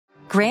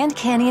Grand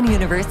Canyon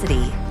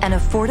University, an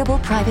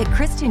affordable private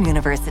Christian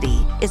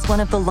university, is one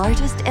of the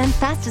largest and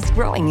fastest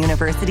growing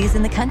universities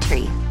in the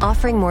country,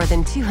 offering more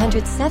than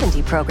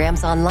 270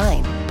 programs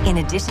online. In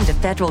addition to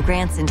federal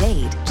grants and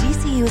aid,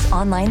 GCU's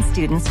online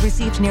students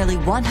received nearly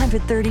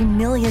 $130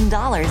 million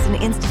in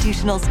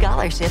institutional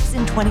scholarships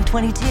in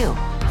 2022.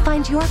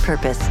 Find your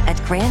purpose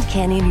at Grand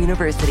Canyon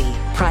University.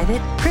 Private,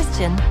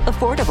 Christian,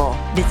 affordable.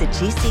 Visit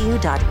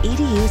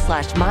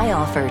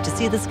gcu.edu/myoffer to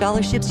see the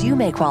scholarships you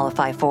may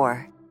qualify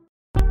for.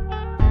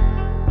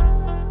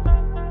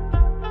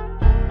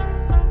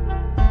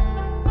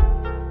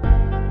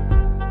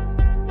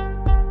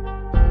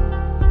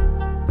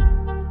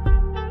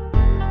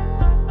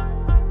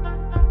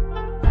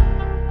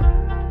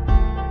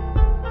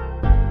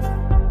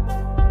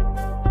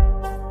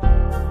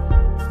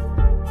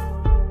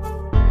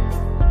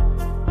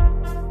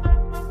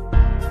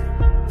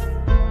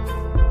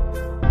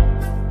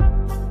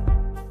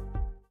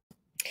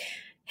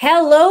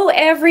 Hello,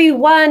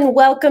 everyone.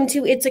 Welcome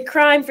to It's a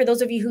Crime. For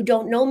those of you who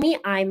don't know me,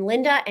 I'm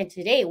Linda, and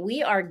today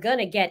we are going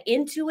to get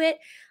into it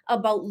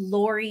about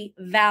Lori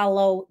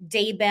Vallow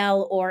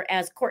Daybell, or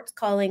as court's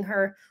calling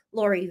her,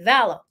 Lori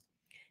Vallow.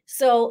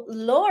 So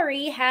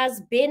Lori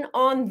has been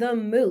on the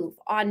move.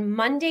 On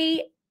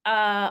Monday,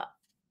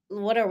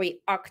 what are we,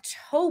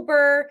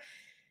 October?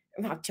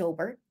 We're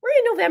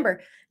in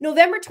November.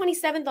 November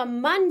 27th,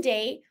 on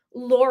Monday,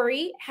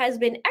 Lori has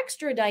been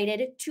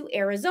extradited to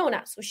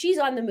Arizona. So she's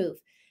on the move.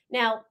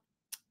 Now,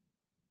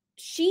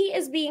 she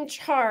is being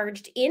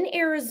charged in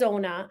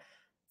Arizona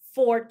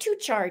for two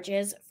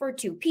charges for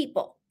two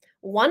people.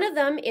 One of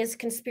them is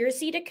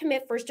conspiracy to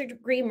commit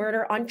first-degree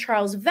murder on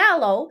Charles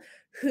Vallow,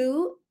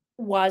 who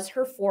was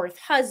her fourth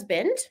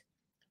husband.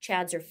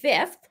 Chad's her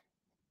fifth,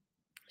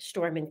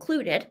 Storm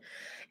included.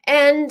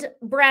 And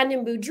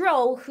Brandon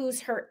Boudreau,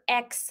 who's her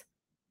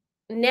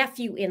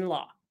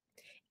ex-nephew-in-law.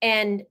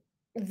 And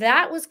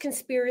that was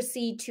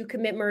conspiracy to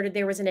commit murder.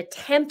 There was an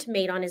attempt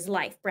made on his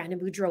life. Brandon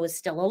Boudreau is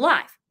still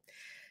alive.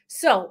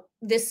 So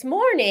this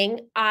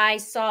morning, I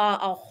saw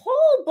a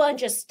whole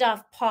bunch of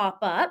stuff pop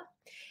up,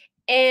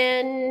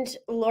 and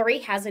Lori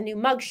has a new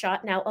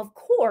mugshot. Now, of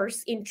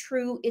course, in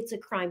true It's a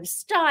Crime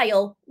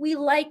style, we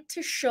like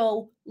to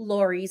show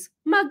Lori's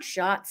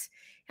mugshots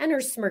and her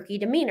smirky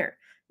demeanor.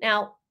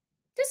 Now,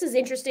 this is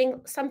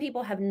interesting. Some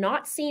people have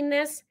not seen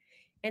this,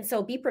 and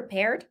so be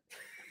prepared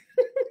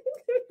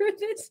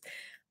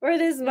for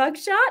this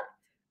mugshot,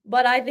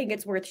 but I think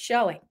it's worth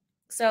showing.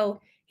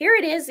 So here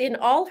it is in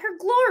all her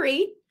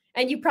glory,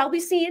 and you probably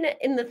seen it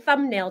in the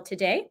thumbnail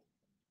today.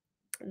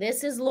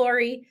 This is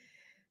Lori,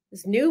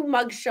 this new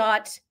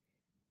mugshot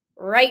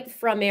right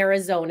from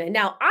Arizona.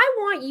 Now, I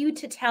want you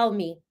to tell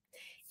me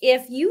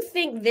if you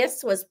think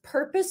this was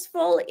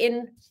purposeful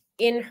in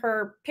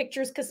her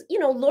pictures, because, you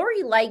know,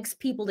 Lori likes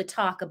people to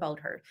talk about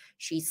her.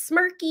 She's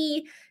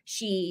smirky,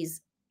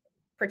 she's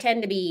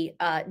pretend to be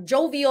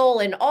jovial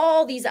and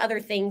all these other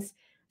things.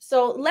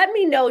 So let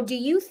me know, do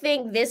you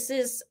think this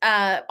is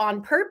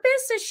on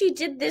purpose as she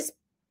did this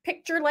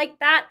picture like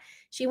that?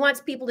 She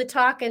wants people to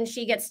talk and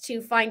she gets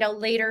to find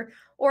out later.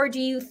 Or do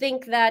you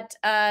think that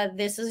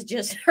this is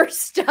just her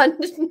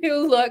stunned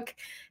new look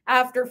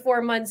after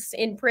 4 months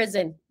in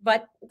prison?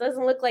 But it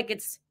doesn't look like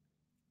it's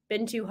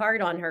been too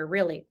hard on her,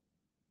 really.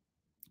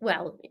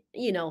 Well,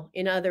 you know,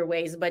 in other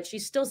ways, but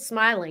she's still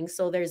smiling.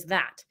 So there's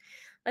that.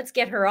 Let's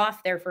get her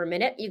off there for a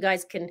minute. You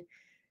guys can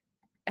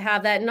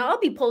have that. And I'll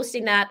be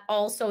posting that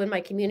also in my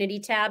community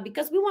tab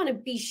because we want to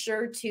be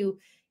sure to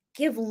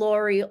give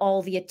Lori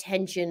all the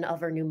attention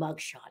of her new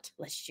mugshot,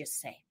 let's just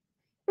say.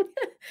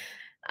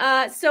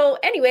 So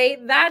anyway,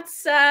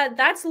 that's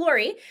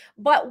Lori.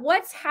 But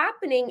what's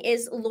happening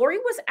is Lori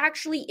was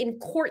actually in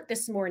court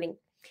this morning.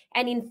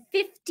 And in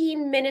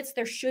 15 minutes,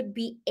 there should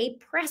be a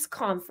press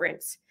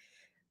conference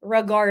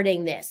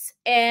regarding this.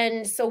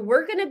 And so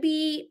we're going to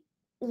be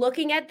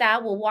looking at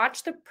that. We'll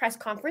watch the press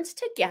conference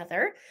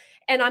together,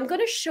 and I'm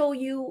going to show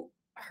you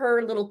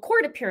her little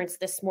court appearance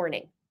this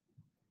morning.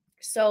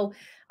 So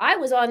I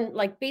was on,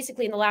 like,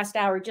 basically in the last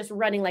hour, just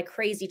running like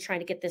crazy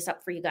trying to get this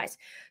up for you guys.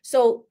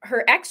 So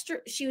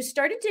she was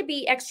started to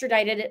be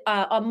extradited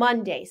on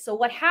Monday. So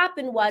what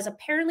happened was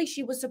apparently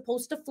she was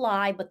supposed to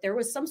fly, but there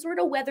was some sort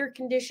of weather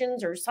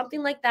conditions or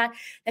something like that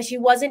she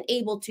wasn't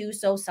able to.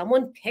 So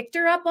someone picked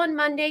her up on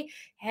Monday,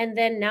 and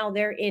then now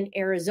they're in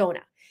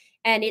Arizona.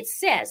 And it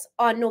says,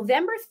 on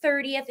November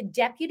 30th,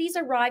 deputies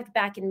arrived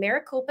back in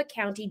Maricopa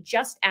County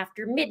just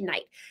after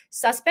midnight.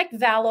 Suspect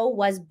Vallow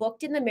was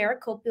booked in the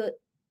Maricopa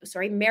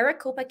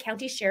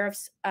County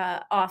Sheriff's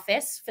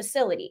Office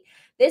facility.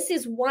 This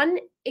is one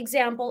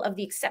example of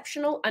the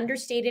exceptional,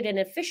 understated, and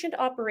efficient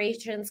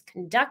operations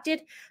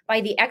conducted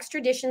by the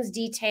extraditions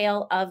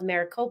detail of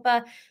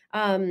Maricopa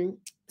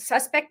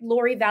suspect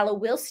Lori Vallow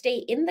will stay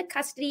in the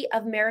custody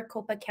of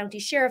Maricopa County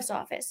Sheriff's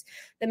Office.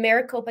 The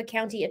Maricopa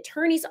County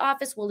Attorney's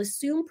Office will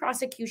assume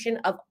prosecution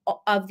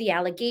of the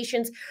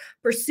allegations.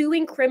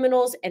 Pursuing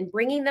criminals and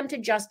bringing them to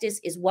justice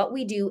is what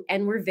we do,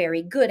 and we're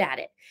very good at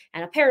it.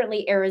 And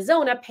apparently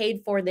Arizona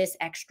paid for this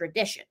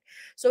extradition.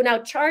 So now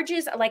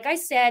charges, like I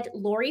said,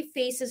 Lori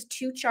faces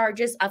 2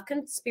 charges of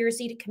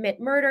conspiracy to commit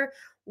murder,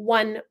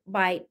 one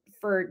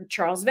for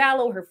Charles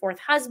Vallow, her 4th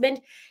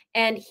husband,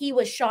 and he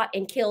was shot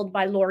and killed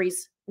by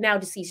Lori's now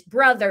deceased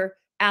brother,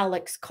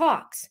 Alex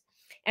Cox.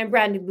 And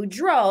Brandon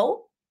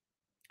Boudreau,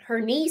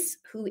 her niece,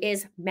 who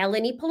is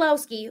Melanie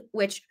Pawlowski,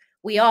 which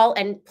we all,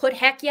 and put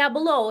heck yeah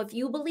below if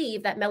you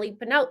believe that Melanie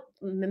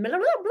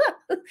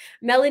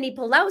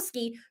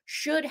Pawlowski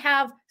should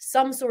have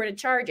some sort of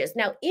charges.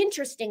 Now,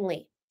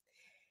 interestingly,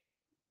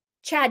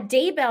 Chad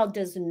Daybell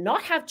does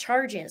not have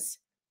charges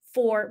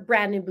for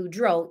Brandon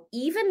Boudreau,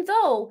 even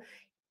though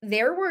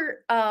there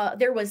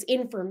was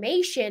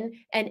information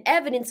and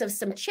evidence of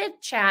some chit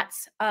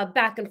chats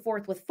back and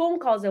forth with phone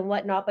calls and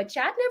whatnot, but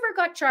Chad never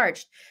got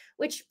charged,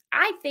 which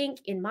I think,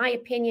 in my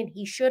opinion,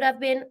 he should have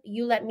been.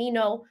 You let me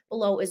know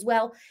below as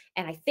well.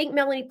 And I think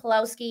Melanie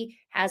Pawlowski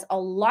has a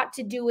lot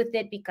to do with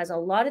it, because a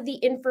lot of the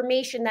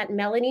information that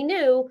Melanie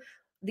knew,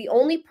 the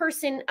only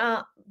person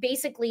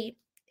basically,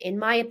 in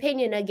my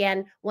opinion,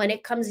 again, when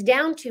it comes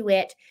down to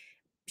it,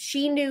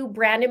 she knew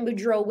Brandon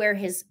Boudreau where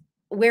his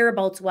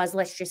whereabouts was,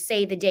 let's just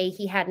say the day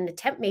he had an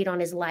attempt made on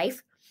his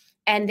life.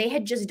 And they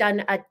had just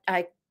done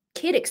a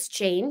kid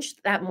exchange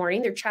that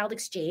morning, their child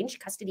exchange,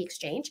 custody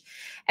exchange.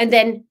 And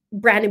then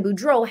Brandon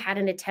Boudreau had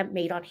an attempt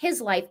made on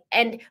his life,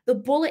 and the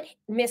bullet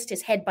missed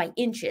his head by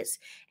inches.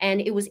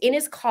 And it was in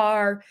his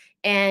car.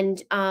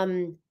 And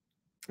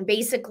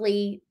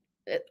basically,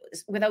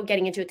 without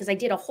getting into it, because I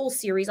did a whole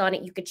series on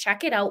it, you could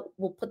check it out.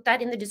 We'll put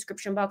that in the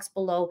description box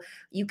below.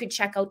 You could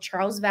check out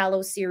Charles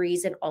Vallow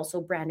series and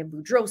also Brandon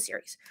Boudreau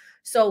series.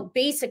 So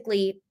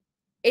basically,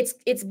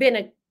 it's been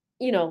a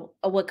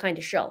what kind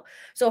of show.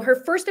 So her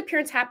first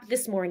appearance happened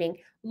this morning.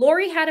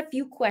 Lori had a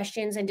few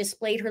questions and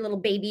displayed her little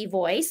baby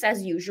voice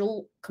as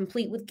usual,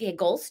 complete with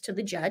giggles, to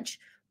the judge.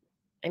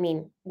 I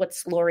mean,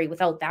 what's Lori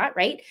without that,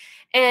 right?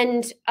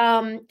 And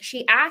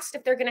she asked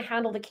if they're going to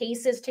handle the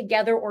cases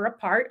together or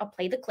apart. I'll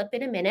play the clip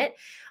in a minute,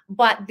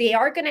 but they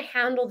are going to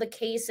handle the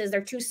cases.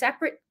 They're 2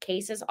 separate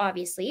cases,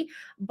 obviously,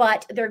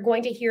 but they're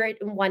going to hear it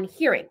in one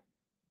hearing.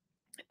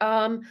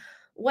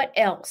 What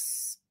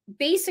else?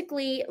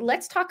 Basically,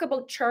 let's talk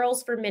about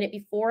Charles for a minute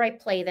before I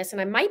play this. And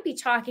I might be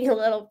talking a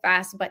little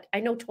fast, but I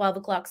know 12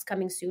 o'clock is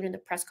coming soon and the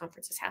press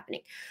conference is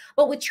happening.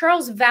 But with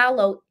Charles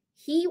Vallow,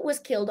 he was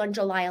killed on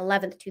July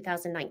 11th,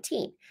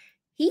 2019.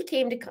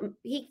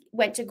 He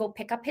went to go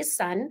pick up his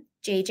son,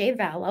 JJ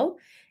Vallow,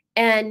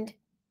 and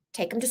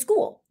take him to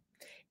school.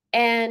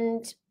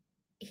 And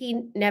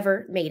he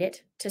never made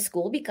it to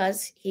school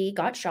because he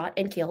got shot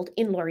and killed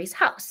in Lori's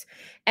house.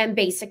 And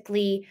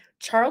basically,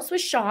 Charles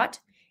was shot.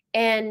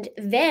 And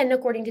then,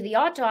 according to the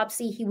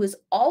autopsy, he was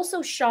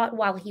also shot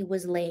while he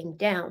was laying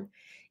down.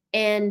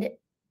 And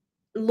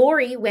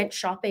Lori went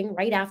shopping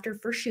right after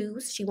for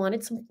shoes. She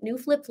wanted some new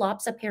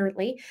flip-flops,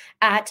 apparently,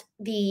 at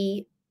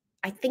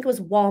I think it was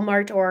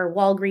Walmart or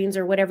Walgreens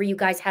or whatever you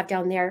guys have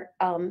down there.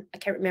 I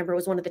can't remember. It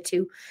was one of the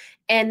 2.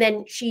 And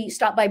then she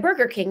stopped by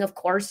Burger King, of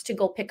course, to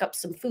go pick up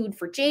some food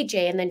for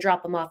JJ and then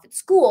drop him off at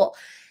school.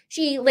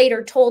 She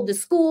later told the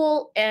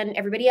school and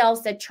everybody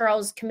else that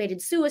Charles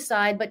committed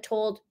suicide, but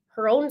told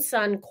her own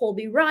son,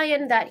 Colby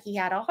Ryan, that he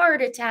had a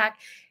heart attack.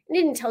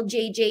 Didn't tell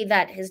JJ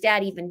that his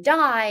dad even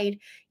died,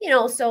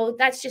 so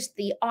that's just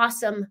the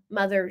awesome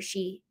mother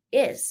she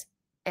is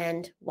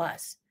and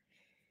was.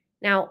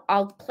 Now,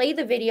 I'll play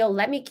the video.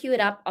 Let me cue it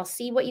up. I'll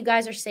see what you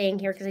guys are saying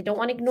here, because I don't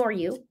want to ignore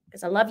you,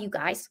 because I love you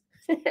guys,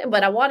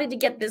 but I wanted to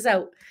get this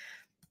out.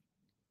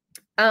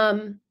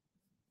 And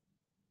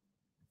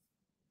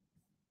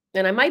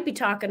I might be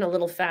talking a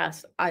little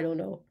fast. I don't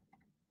know.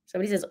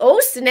 Somebody says, oh,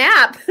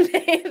 snap.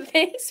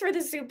 Thanks for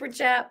the super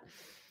chat.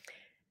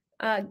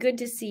 Good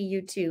to see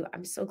you too.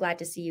 I'm so glad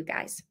to see you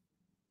guys.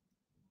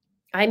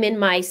 I'm in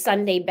my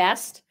Sunday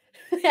best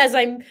as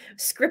I'm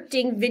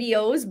scripting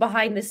videos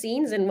behind the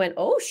scenes and went,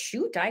 oh,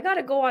 shoot, I got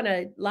to go on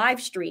a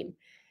live stream.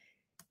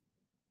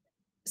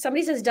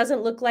 Somebody says,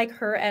 doesn't look like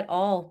her at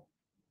all.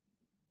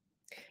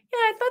 Yeah,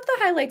 I thought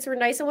the highlights were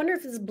nice. I wonder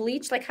if it's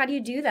bleached. Like, how do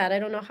you do that? I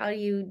don't know how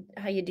you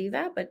do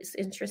that, but it's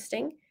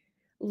interesting.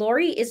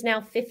 Lori is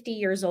now 50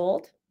 years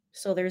old.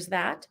 So there's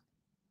that.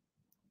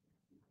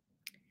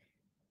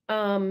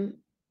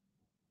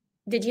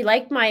 Did you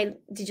like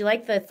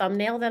the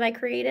thumbnail that I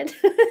created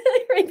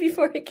right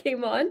before it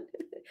came on?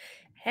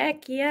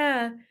 Heck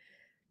yeah.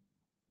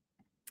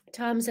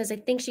 Tom says, I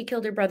think she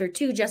killed her brother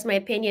too. Just my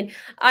opinion.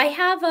 I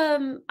have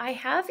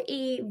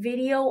a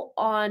video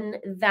on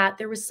that.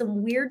 There was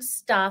some weird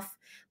stuff,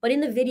 but in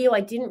the video,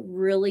 I didn't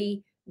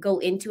really go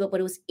into it, but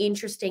it was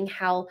interesting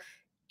how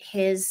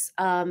his,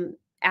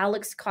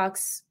 Alex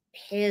Cox,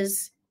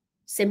 his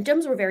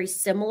symptoms were very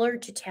similar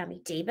to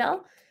Tammy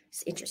Daybell.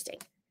 It's interesting.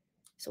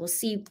 So we'll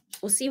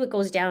see what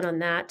goes down on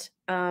that.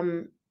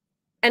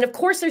 And of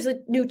course, there's a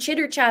new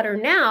chitter chatter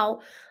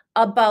now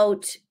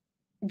about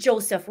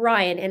Joseph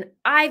Ryan. And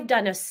I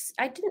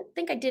didn't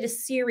think I did a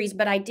series,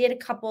 but I did a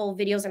couple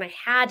videos, and I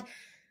had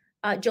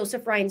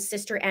Joseph Ryan's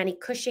sister, Annie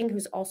Cushing,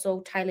 who's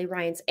also Tylee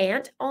Ryan's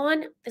aunt,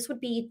 on. This would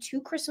be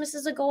 2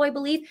 Christmases ago, I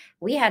believe.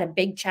 We had a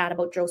big chat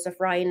about Joseph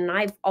Ryan, and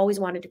I've always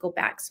wanted to go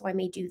back, so I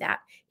may do that.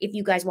 If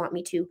you guys want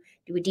me to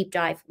do a deep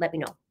dive, let me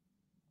know.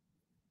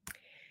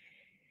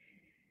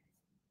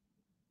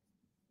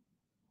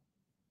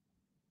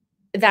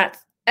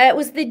 It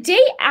was the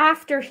day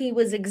after he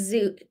was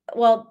exhumed.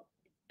 Well,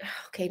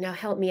 okay, now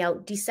help me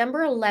out.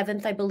 December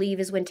 11th, I believe,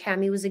 is when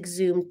Tammy was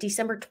exhumed.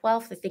 December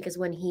 12th, I think, is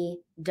when he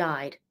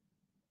died.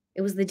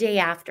 It was the day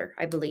after,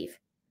 I believe.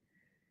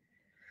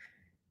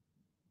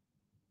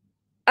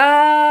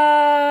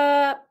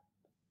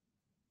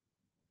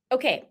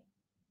 Okay.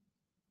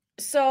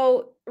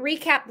 So,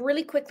 recap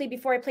really quickly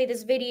before I play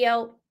this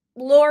video.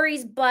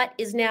 Lori's butt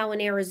is now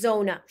in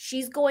Arizona.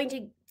 She's going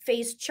to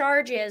face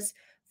charges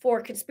for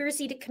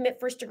conspiracy to commit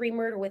first-degree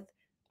murder with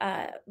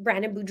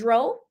Brandon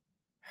Boudreau,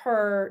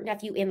 her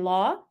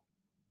nephew-in-law,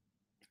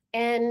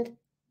 and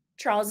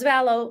Charles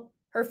Vallow,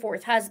 her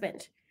 4th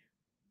husband.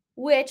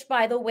 Which,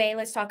 by the way,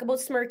 let's talk about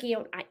Smirky.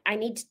 I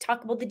need to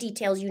talk about the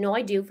details. You know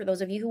I do, for those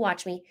of you who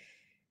watch me.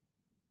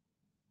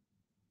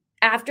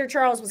 After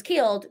Charles was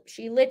killed,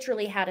 she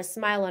literally had a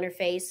smile on her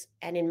face,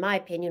 and in my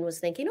opinion was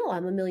thinking, oh,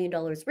 I'm $1 million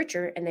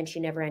richer. And then she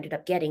never ended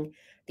up getting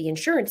the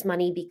insurance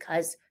money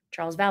because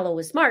Charles Vallow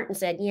was smart and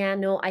said, yeah,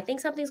 no, I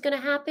think something's going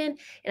to happen,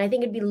 and I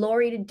think it'd be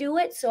Lori to do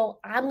it, so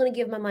I'm going to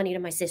give my money to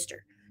my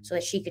sister so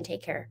that she can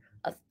take care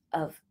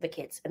of the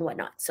kids and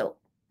whatnot. So,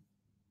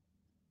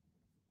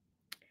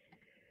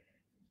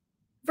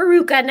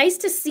 Veruca, nice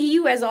to see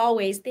you as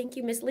always. Thank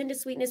you, Miss Linda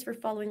Sweetness, for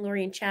following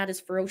Lori in chat.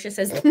 As ferocious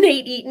as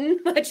Nate Eaton.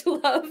 Much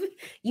love.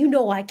 You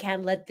know I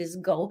can't let this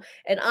go.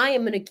 And I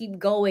am going to keep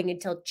going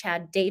until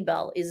Chad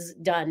Daybell is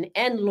done,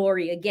 and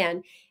Lori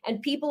again.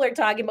 And people are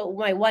talking about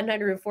my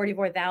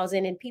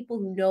 144,000, and people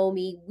who know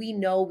me, we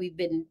know we've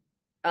been,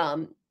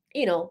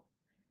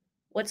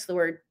 what's the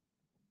word?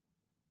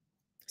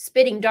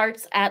 Spitting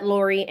darts at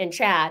Lori and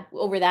Chad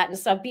over that. And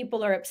some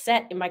people are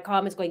upset in my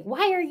comments going,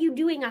 why are you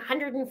doing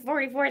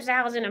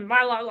 144,000 and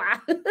blah, blah, blah?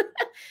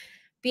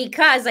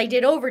 Because I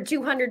did over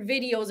 200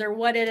 videos or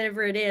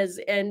whatever it is.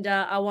 And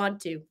I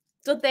want to.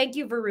 So thank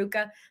you,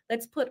 Veruca.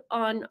 Let's put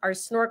on our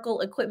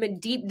snorkel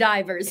equipment deep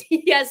divers.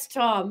 Yes,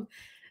 Tom.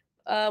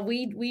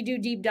 We do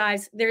deep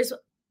dives. There's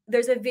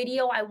a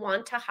video I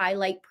want to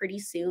highlight pretty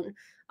soon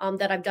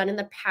that I've done in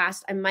the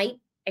past. I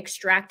might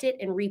extract it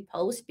and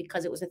repost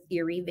because it was a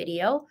theory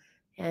video,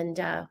 and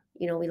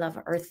we love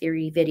our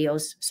theory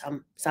videos.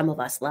 Some of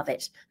us love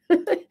it.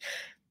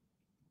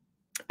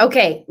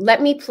 Okay,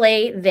 let me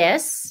play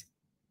this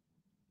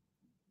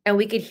and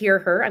we could hear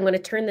her. I'm going to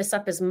turn this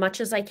up as much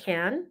as I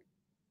can.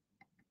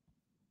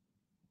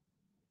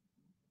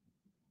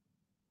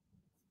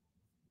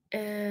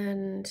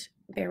 And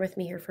bear with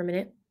me here for a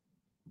minute.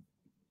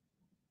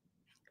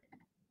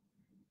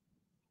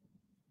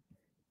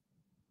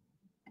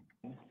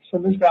 So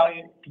Ms.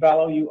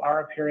 Vallow, you are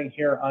appearing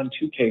here on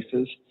 2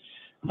 cases.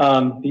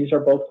 These are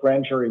both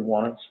grand jury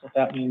warrants. What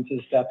that means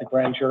is that the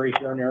grand jury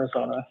here in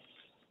Arizona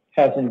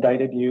has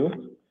indicted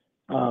you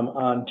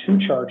on 2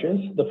 charges.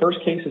 The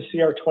first case is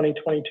CR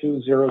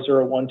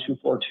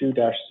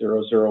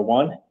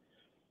 2022-001242-001.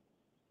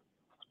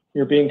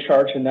 You're being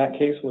charged in that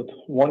case with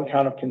 1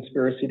 count of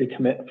conspiracy to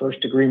commit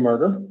first-degree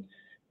murder.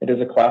 It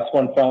is a Class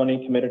 1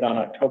 felony committed on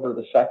October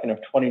the 2nd of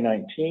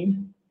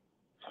 2019.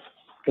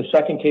 The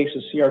second case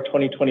is CR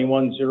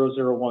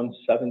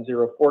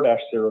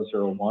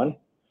 2021-001704-001.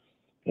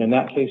 In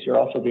that case, you're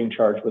also being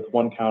charged with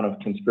 1 count of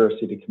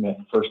conspiracy to commit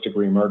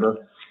first-degree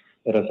murder.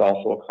 It is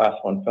also a Class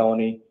 1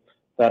 felony.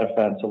 That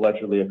offense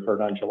allegedly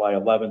occurred on July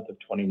 11th of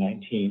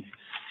 2019.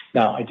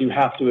 Now, I do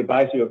have to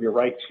advise you of your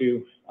right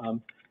to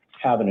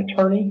have an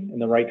attorney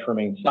and the right to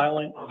remain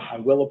silent. I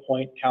will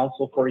appoint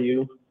counsel for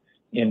you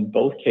in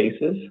both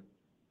cases.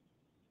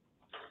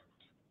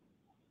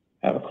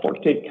 I have a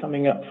court date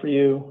coming up for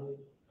you.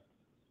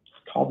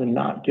 Called the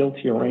not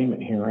guilty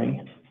arraignment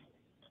hearing.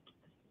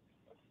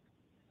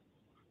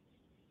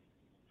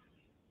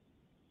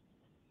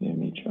 Give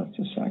me just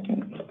a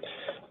second.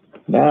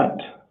 That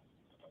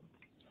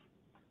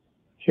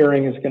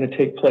hearing is going to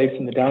take place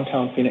in the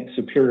downtown Phoenix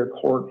Superior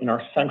Court in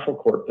our Central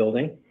Court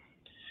building.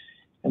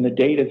 And the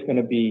date is going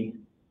to be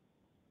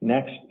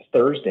next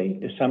Thursday,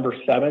 December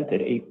 7th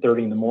at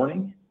 8:30 in the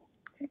morning.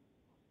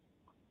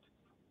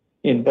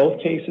 In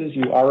both cases,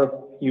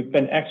 you've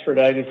been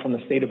extradited from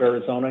the state of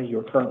Arizona.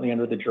 You're currently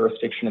under the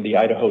jurisdiction of the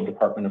Idaho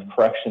Department of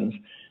Corrections.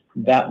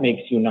 That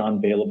makes you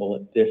non-bailable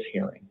at this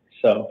hearing.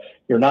 So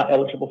you're not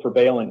eligible for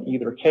bail in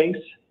either case.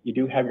 You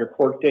do have your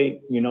court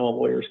date. You know a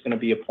lawyer is going to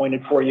be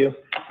appointed for you.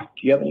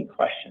 Do you have any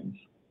questions?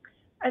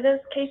 Are those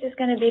cases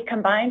going to be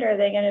combined, or are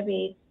they going to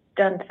be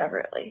done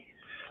separately?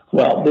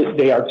 Well,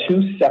 they are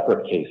 2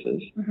 separate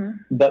cases,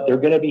 but they're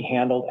going to be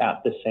handled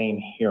at the same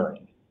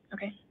hearing.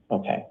 Okay.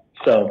 Okay.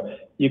 So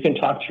you can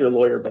talk to your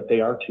lawyer, but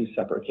they are 2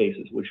 separate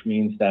cases, which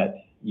means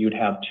that you'd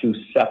have two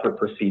separate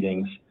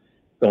proceedings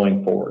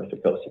going forward if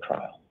it goes to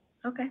trial.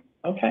 Okay.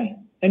 Okay.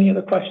 Any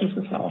other questions,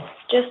 Ms. Vallow?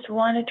 Just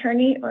one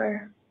attorney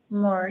or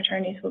more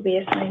attorneys will be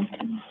assigned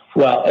to me?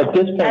 Well, at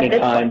this point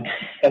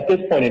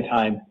in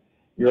time,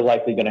 you're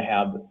likely going to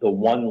have the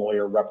one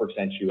lawyer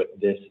represent you at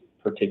this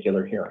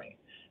particular hearing.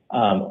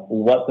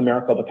 What the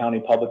Maricopa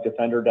County Public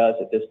Defender does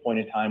at this point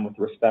in time with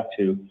respect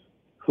to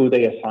who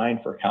they assign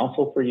for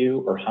counsel for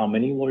you or how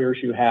many lawyers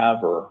you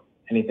have or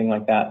anything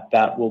like that,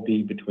 that will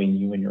be between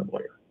you and your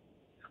lawyer.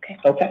 Okay.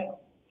 Okay.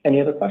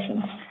 Any other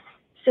questions?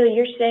 So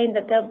you're saying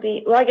that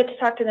will I get to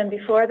talk to them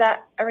before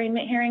that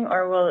arraignment hearing,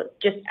 or will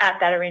just at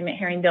that arraignment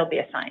hearing they'll be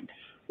assigned?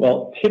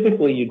 Well,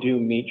 typically you do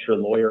meet your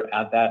lawyer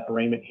at that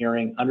arraignment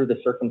hearing. Under the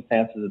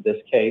circumstances of this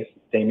case,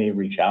 they may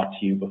reach out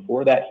to you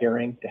before that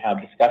hearing to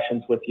have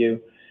discussions with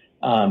you.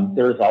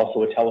 There is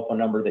also a telephone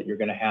number that you're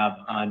going to have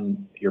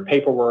on your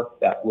paperwork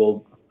that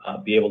will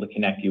be able to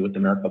connect you with the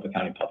Maricopa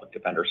County Public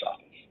Defender's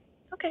Office.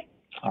 Okay.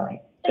 All right.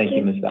 Thank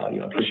you, Ms.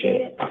 Vallow. I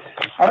appreciate it.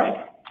 All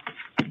right.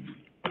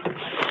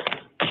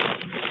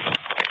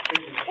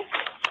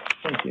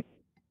 Thank you.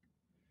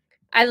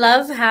 I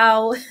love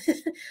how,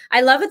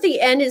 I love at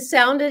the end, it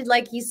sounded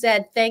like he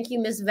said, thank you,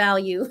 Miss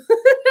Vallow.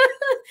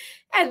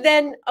 And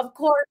then, of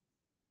course,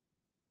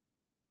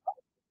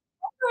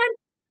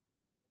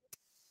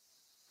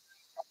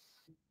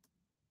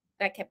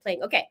 that kept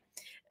playing. Okay.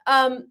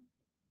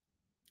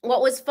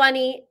 What was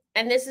funny,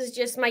 and this is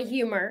just my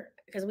humor,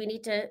 because we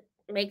need to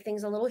make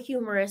things a little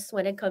humorous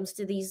when it comes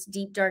to these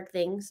deep, dark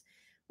things,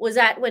 was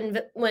that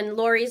when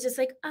Lori is just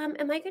like, am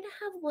I going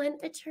to have one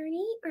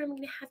attorney or am I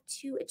going to have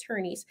two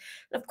attorneys?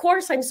 And of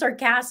course, I'm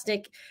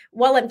sarcastic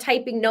while I'm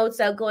typing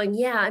notes out going,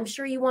 yeah, I'm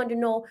sure you want to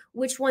know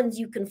which ones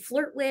you can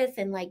flirt with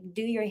and like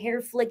do your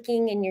hair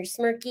flicking and you're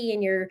smirky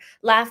and you're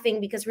laughing.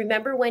 Because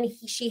remember when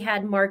she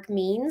had Mark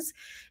Means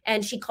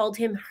and she called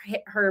him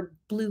her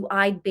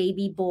blue-eyed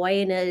baby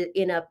boy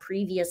in a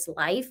previous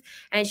life,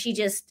 and she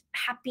just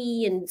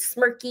happy and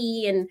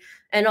smirky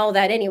and all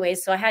that anyway.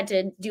 So I had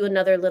to do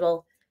another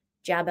little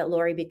jab at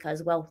Lori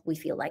because, well, we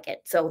feel like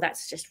it. So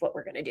that's just what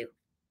we're going to do.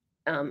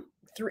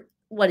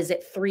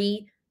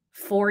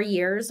 4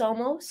 years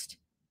almost?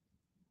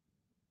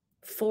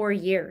 4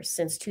 years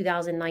since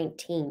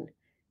 2019.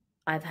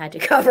 I've had to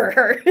cover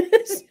her.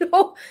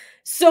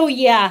 so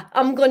yeah,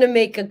 I'm going to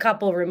make a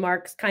couple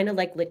remarks, kind of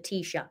like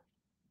Letitia.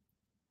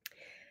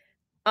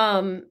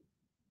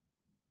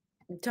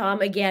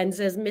 Tom again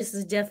says,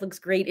 Mrs. Death looks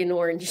great in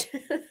orange.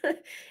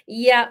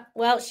 Yeah,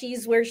 well,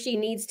 she's where she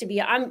needs to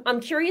be. I'm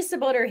curious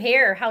about her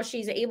hair, how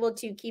she's able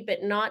to keep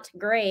it not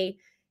gray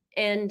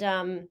and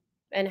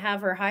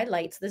have her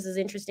highlights. This is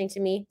interesting to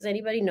me. Does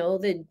anybody know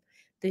the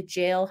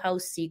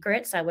jailhouse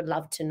secrets? I would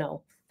love to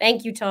know.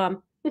 Thank you,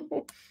 Tom.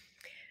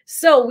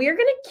 So we're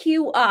going to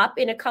queue up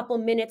in a couple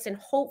minutes and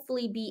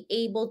hopefully be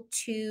able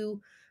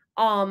to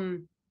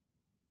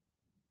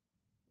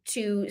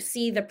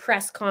see the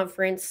press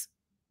conference.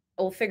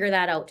 We'll figure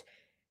that out.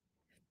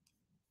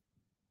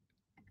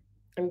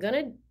 I'm going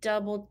to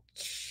double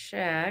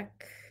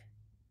check.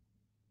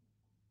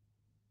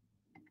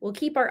 We'll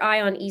keep our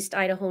eye on East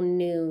Idaho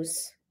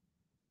News.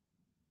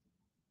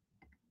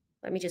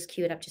 Let me just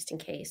queue it up just in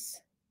case.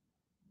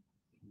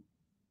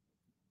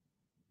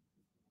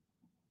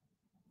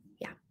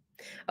 Yeah.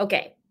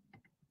 Okay.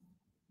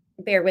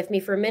 Bear with me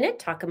for a minute.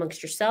 Talk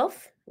amongst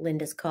yourself.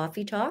 Linda's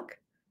Coffee Talk.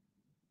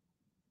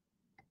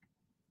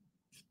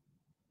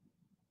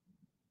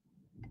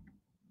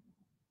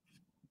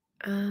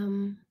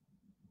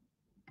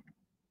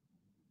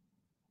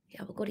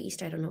 Yeah, we'll go to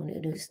East Idaho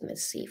News and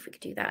let's see if we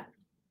could do that.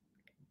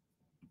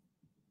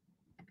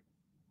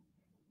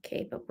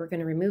 Okay, but we're going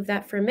to remove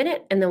that for a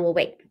minute and then we'll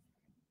wait.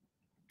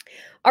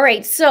 All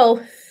right,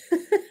 so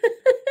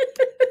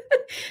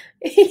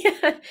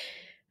yeah.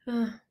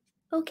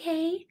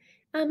 Okay.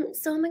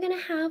 So am I going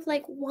to have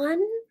like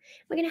one?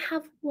 Am I going to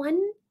have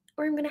one,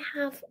 or I'm going to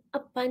have a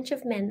bunch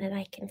of men that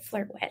I can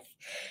flirt with?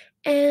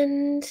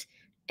 And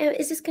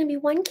is this going to be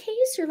one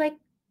case or like,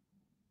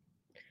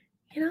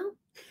 you know?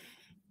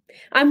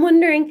 I'm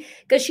wondering,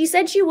 because she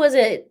said she was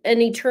an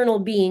eternal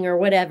being or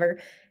whatever.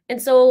 And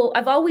so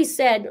I've always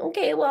said,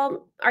 okay,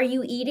 well, are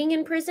you eating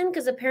in prison?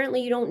 Because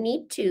apparently you don't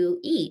need to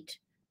eat.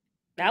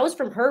 That was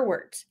from her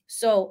words.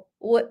 So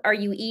what, are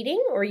you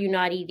eating or are you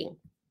not eating?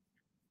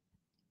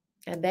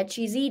 I bet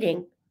she's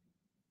eating.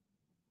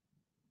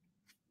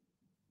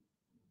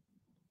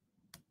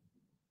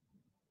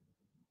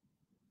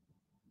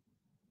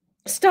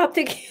 Stop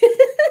the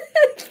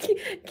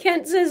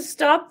Kent says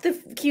stop the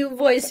cute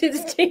voice,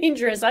 it's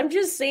dangerous. I'm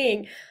just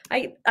saying,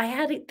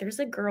 there's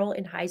a girl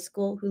in high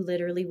school who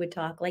literally would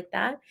talk like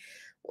that.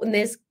 When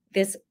this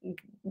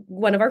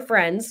one of our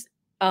friends,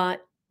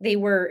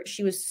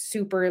 she was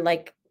super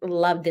like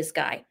loved this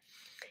guy.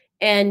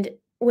 And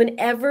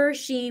whenever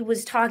she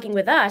was talking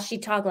with us,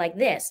 she'd talk like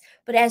this.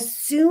 But as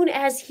soon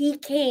as he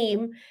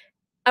came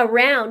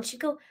around, she'd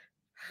go,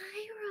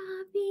 "Hi,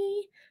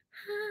 Robbie.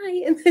 Hi."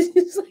 And then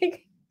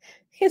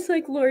it's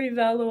like Lori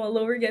Vallow all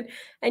over again.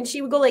 And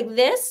she would go like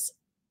this,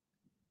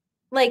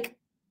 like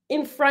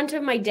in front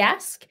of my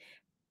desk,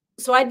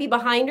 So I'd be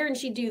behind her and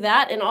she'd do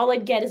that, and all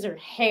I'd get is her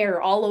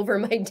hair all over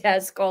my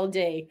desk all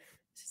day.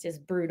 It's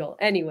just brutal.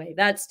 Anyway,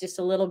 that's just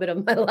a little bit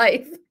of my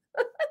life.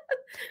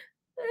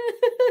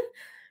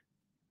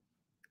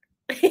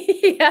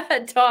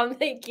 Yeah, Tom,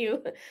 thank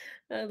you.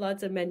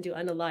 Lots of men do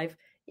unalive.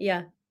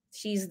 Yeah,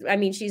 she's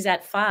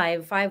at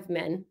five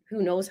men.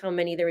 Who knows how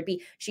many there would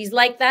be. She's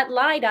like that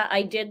Lida.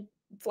 I did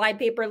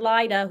Flypaper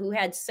Lida, who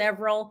had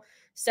several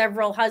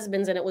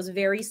husbands, and it was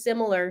very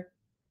similar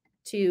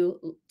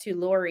to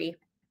Lori.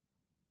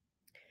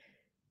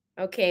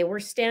 Okay, we're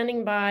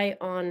standing by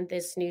on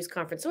this news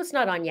conference. So it's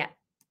not on yet.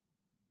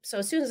 So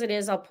as soon as it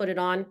is, I'll put it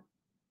on.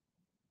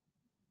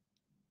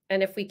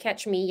 And if we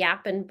catch me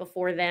yapping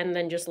before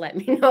then just let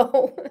me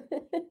know.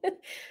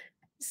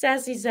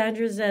 Sassy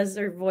Sandra says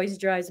her voice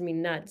drives me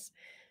nuts.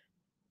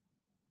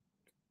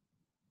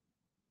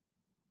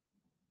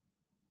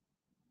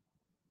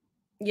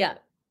 Yeah.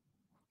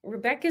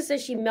 Rebecca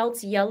says she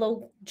melts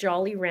yellow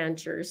Jolly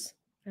Ranchers.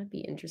 That'd be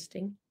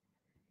interesting.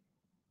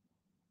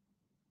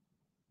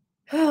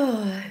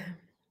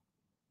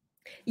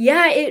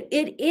 Yeah,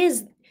 it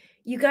is.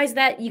 You guys,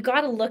 that you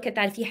got to look at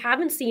that. If you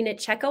haven't seen it,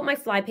 check out my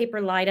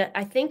Flypaper Lida.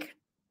 I think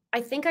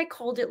I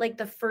called it like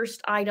the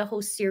first Idaho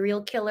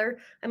serial killer.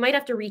 I might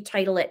have to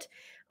retitle it.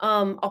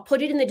 I'll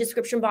put it in the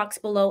description box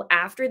below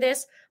after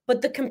this,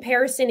 but the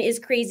comparison is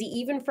crazy,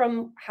 even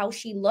from how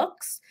she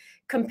looks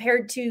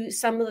compared to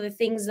some of the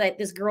things that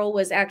this girl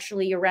was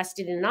actually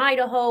arrested in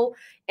Idaho.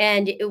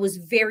 And it was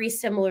very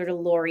similar to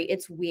Lori.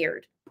 It's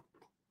weird.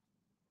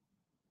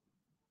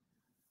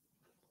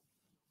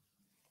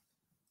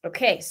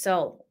 Okay,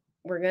 so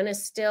we're going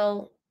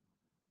to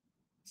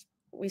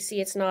we see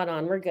it's not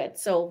on. We're good.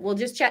 So we'll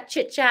just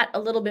chit chat a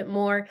little bit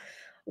more.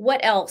 What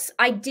else?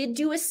 I did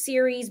do a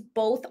series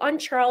both on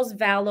Charles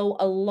Vallow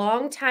a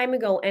long time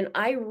ago, and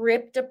I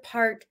ripped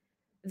apart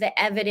the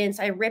evidence.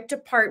 I ripped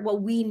apart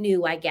what we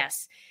knew, I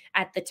guess,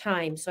 at the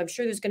time. So I'm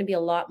sure there's going to be a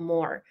lot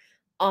more.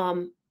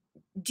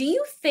 Do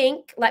you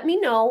think, let me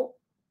know,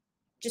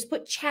 just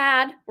put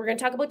Chad. We're going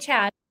to talk about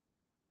Chad.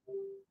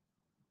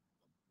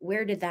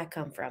 Where did that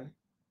come from?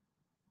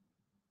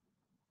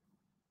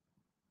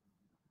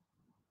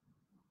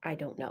 I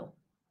don't know.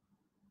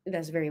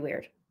 That's very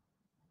weird.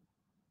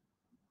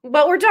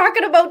 But we're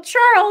talking about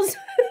Charles.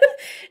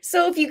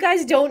 So if you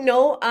guys don't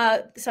know,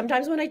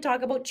 sometimes when I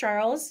talk about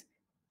Charles,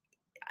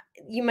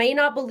 you may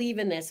not believe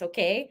in this,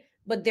 okay?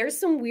 But there's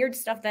some weird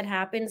stuff that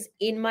happens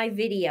in my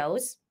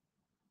videos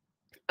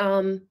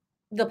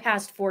the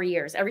past 4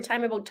 years. Every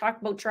time I talk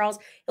about Charles,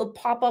 he'll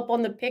pop up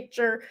on the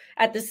picture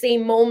at the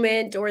same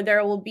moment, or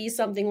there will be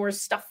something where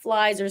stuff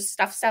flies or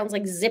stuff sounds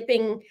like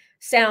zipping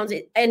sounds,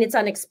 and it's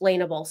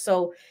unexplainable.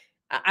 So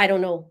I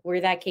don't know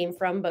where that came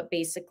from, but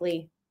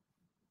basically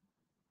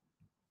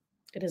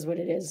it is what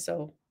it is.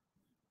 So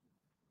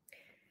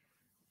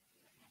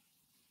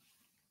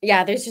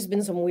yeah, there's just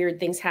been some weird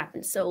things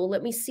happen. So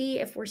let me see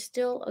if we're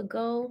still a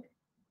go.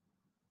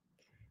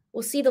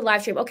 We'll see the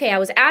live stream. Okay, I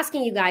was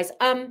asking you guys,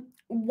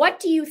 what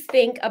do you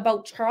think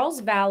about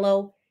Charles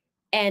Vallow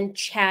and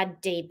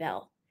Chad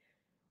Daybell?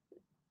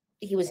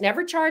 He was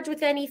never charged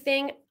with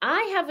anything.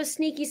 I have a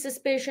sneaky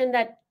suspicion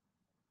that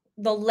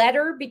the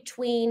letter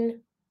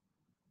between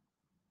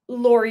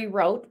Lori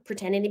wrote,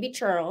 pretending to be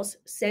Charles,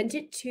 sent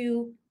it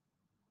to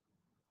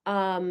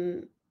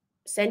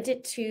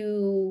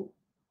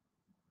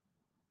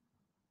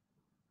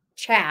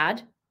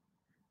Chad,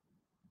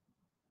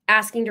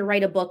 asking to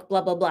write a book,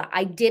 blah, blah, blah.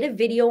 I did a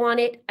video on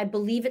it. I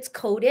believe it's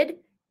coded,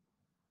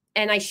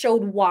 and I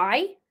showed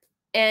why,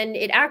 and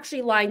it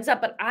actually lines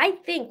up. But I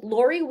think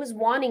Lori was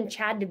wanting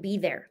Chad to be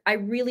there. I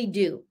really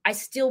do. I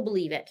still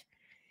believe it.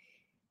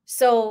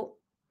 So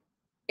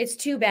it's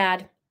too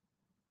bad.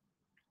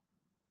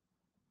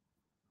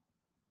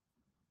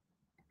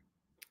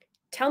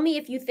 Tell me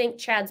if you think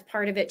Chad's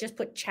part of it. Just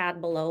put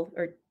Chad below,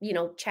 or,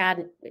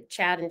 Chad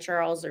and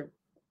Charles, or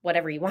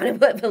whatever you want to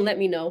put, but let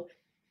me know.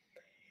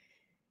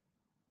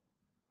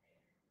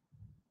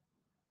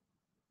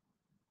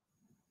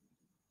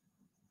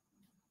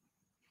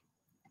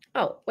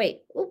 Oh,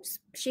 wait. Oops.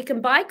 She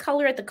can buy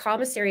color at the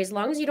commissary as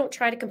long as you don't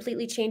try to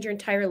completely change your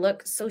entire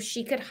look. So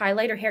she could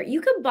highlight her hair. You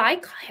could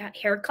buy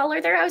hair color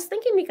there. I was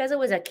thinking because it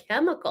was a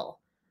chemical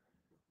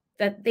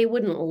that they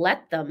wouldn't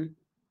let them.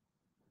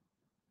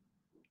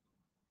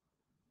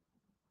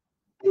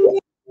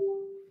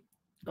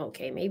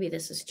 Okay, maybe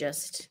this is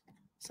just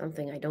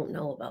something I don't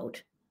know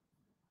about.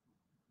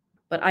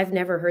 But I've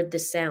never heard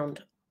this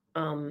sound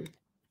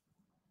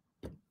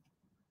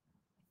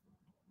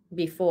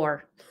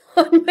before.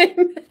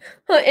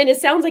 And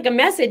it sounds like a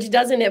message,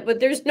 doesn't it?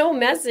 But there's no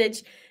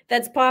message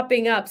that's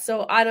popping up.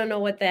 So I don't know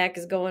what the heck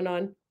is going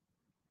on.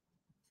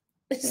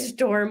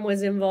 Storm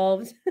was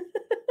involved.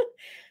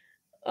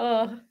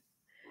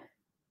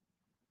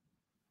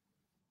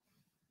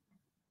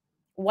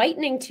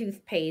 Whitening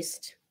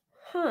toothpaste.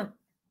 Huh.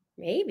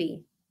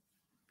 Maybe.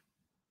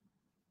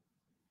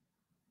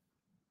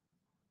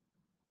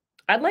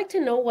 I'd like to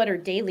know what her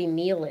daily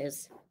meal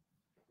is.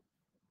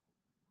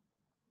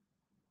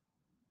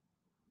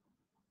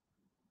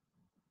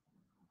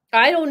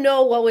 I don't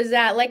know what was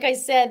that. Like I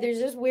said, there's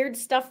just weird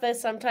stuff that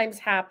sometimes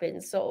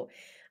happens. So,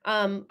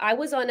 I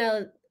was on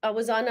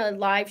a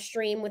live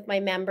stream with my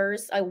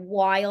members a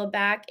while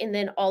back, and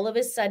then all of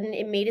a sudden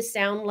it made a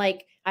sound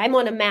like I'm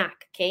on a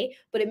Mac, okay?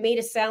 But it made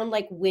a sound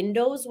like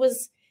Windows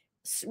was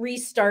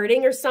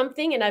restarting or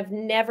something, and I've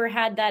never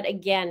had that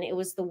again. It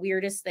was the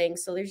weirdest thing.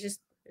 So there's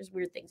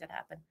weird things that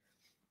happen.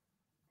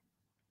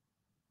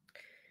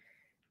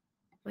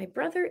 My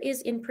brother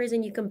is in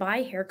prison. You can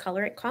buy hair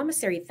color at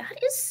commissary.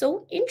 That is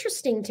so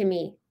interesting to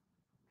me.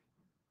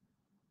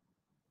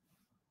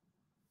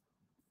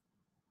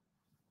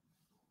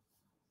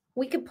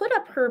 We could put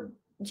up her.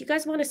 Do you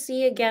guys want to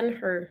see again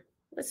her?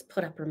 Let's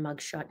put up her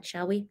mugshot,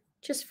 shall we?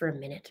 Just for a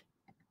minute.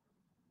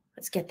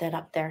 Let's get that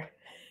up there.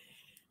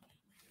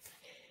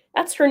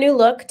 That's her new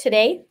look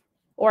today,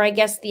 or I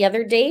guess the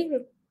other day.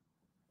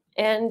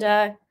 And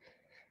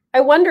I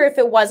wonder if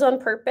it was on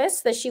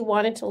purpose that she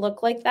wanted to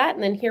look like that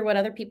and then hear what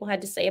other people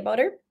had to say about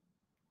her.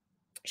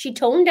 She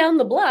toned down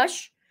the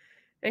blush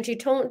and she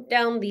toned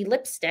down the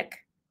lipstick,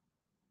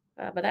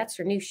 but that's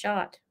her new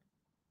shot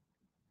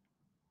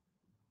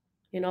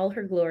in all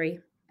her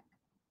glory.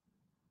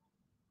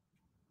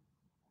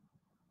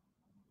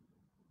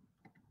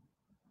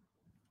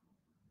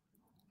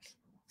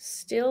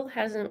 Still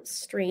hasn't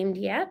streamed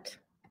yet.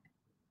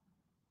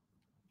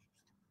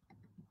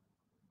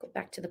 Go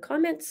back to the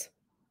comments.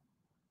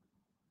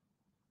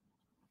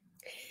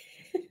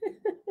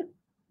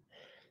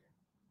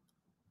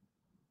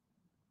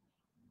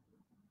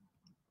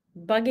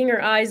 Bugging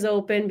her eyes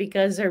open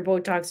because her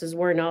Botox is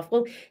worn off.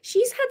 Well,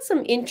 she's had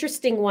some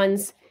interesting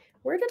ones.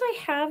 Where did I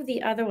have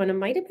the other one? It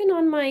might have been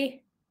on my...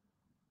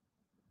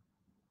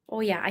 Oh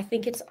yeah, I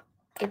think it's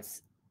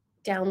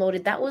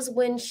downloaded. That was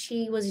when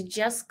she was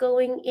just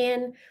going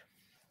in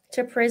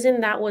to prison.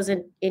 That was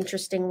an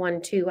interesting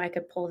one too. I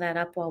could pull that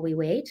up while we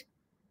wait.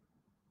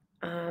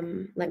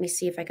 Let me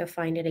see if I could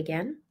find it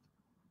again.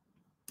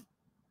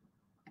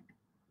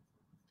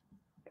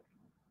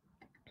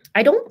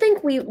 I don't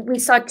think we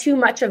saw too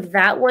much of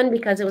that one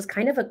because it was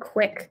kind of a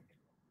quick.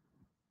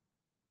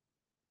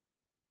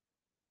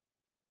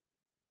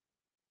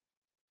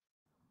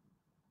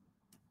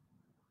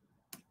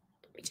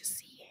 Let me just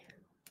see.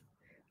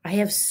 I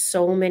have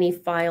so many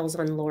files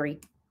on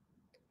Lori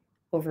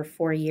over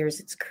 4 years.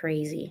 It's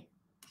crazy.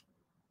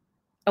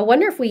 I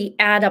wonder if we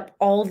add up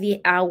all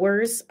the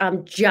hours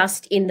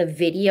just in the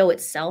video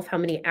itself, how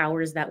many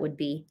hours that would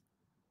be.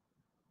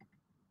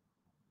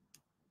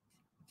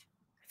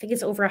 I think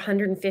it's over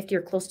 150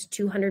 or close to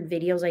 200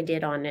 videos I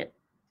did on it.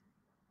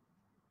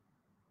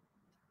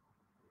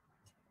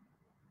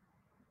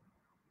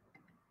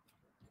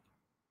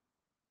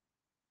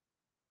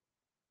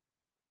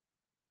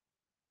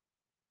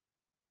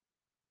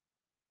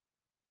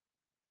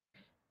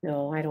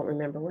 No, I don't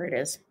remember where it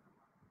is.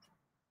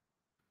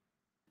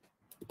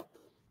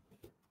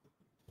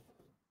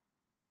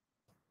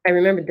 I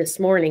remembered this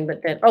morning,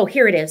 but then, oh,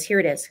 here it is. Here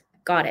it is.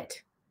 Got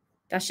it.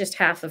 That's just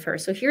half of her.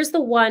 So here's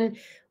the one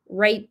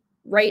right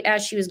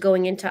as she was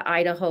going into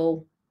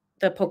Idaho,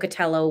 the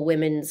Pocatello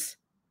women's.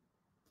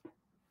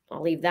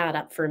 I'll leave that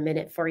up for a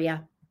minute for you.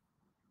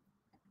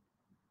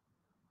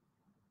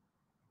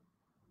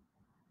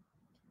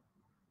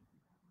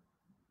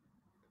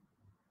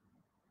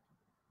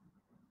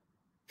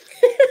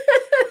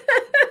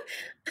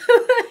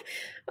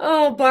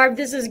 Oh, Barb,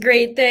 this is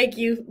great. Thank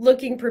you.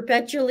 Looking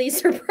perpetually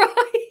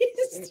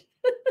surprised.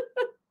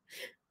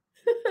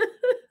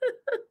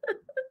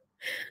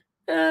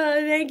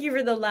 Thank you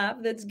for the laugh.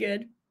 That's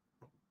good.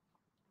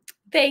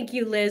 Thank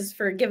you, Liz,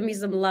 for giving me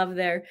some love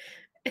there.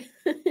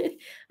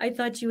 I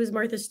thought she was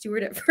Martha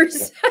Stewart at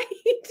first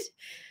sight.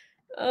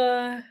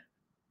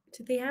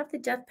 Do they have the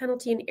death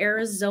penalty in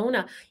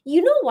Arizona?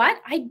 You know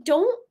what? I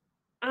don't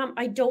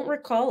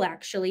recall,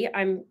 actually.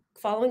 I'm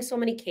following so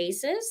many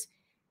cases.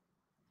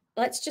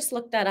 Let's just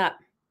look that up.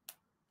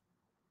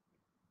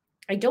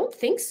 I don't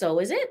think so,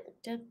 is it?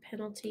 Death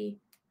penalty.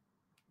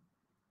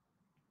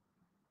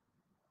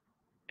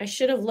 I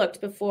should have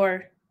looked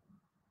before.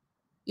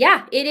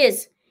 Yeah, it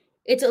is.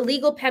 It's a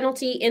legal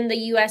penalty in the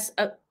U.S.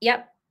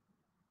 Yep.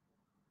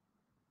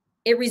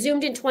 It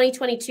resumed in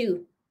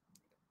 2022.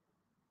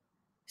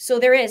 So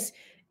there is.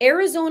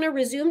 Arizona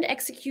resumed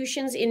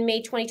executions in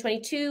May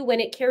 2022 when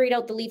it carried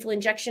out the lethal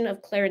injection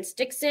of Clarence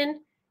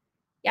Dixon.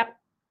 Yep.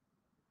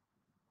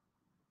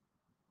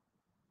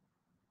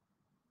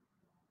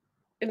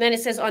 And then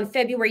it says on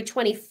February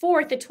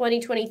 24th of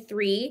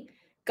 2023,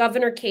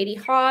 Governor Katie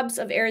Hobbs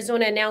of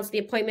Arizona announced the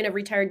appointment of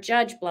retired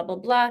judge, blah, blah,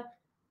 blah.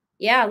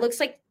 Yeah, it looks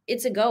like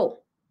it's a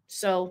go.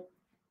 So,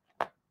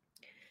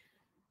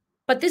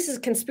 but this is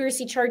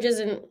conspiracy charges.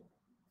 And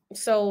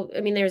so,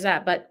 I mean, there's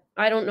that. But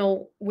I don't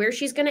know where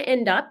she's going to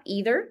end up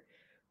either.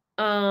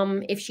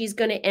 If she's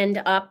going to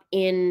end up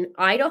in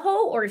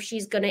Idaho or if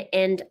she's going to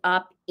end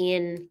up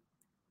in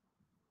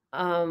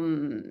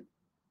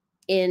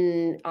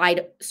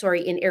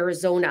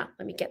Arizona.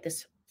 Let me get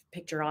this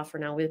picture off for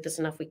now. With this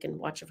enough, we can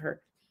watch of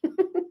her.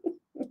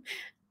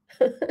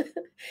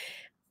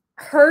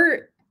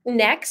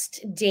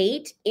 next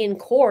date in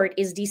court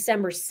is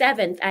December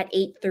 7th at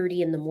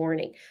 8:30 in the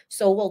morning.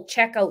 So we'll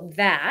check out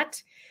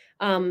that.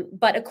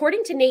 But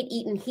according to Nate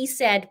Eaton, he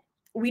said,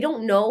 we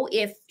don't know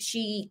if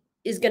she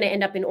is going to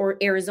end up in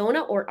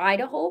Arizona or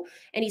Idaho.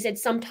 And he said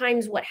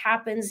sometimes what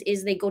happens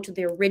is they go to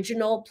the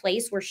original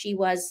place where she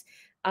was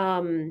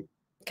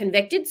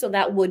convicted. So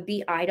that would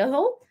be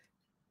Idaho.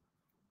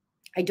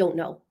 I don't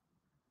know.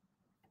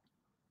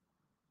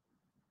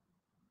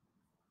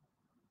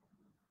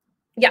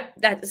 Yeah,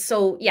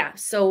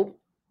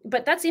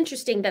 but that's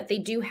interesting that they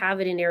do have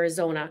it in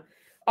Arizona.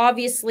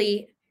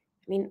 Obviously,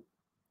 I mean,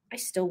 I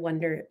still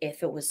wonder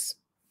if it was,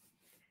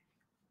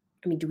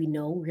 I mean, do we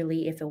know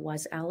really if it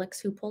was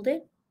Alex who pulled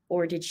it,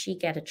 or did she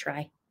get a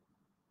try?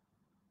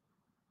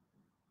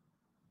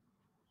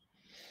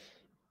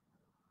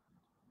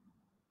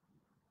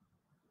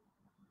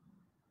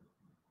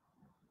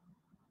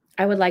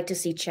 I would like to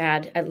see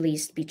Chad at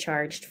least be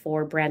charged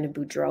for Brandon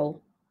Boudreau.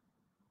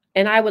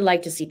 And I would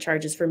like to see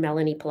charges for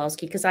Melanie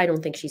Pulowski because I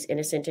don't think she's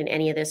innocent in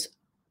any of this.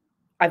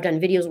 I've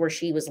done videos where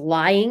she was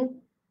lying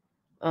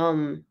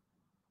in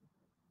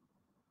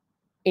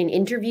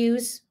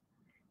interviews,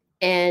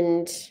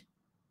 and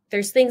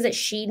there's things that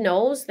she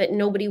knows that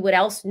nobody would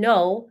else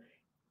know.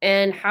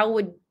 And how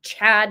would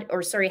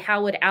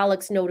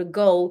Alex know to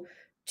go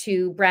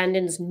to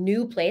Brandon's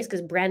new place?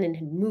 Because Brandon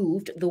had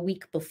moved the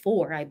week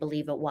before, I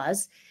believe it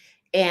was,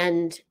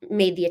 and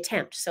made the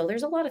attempt. So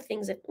there's a lot of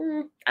things that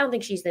I don't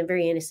think she's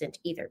very innocent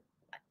either.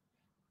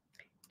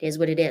 It is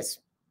what it is.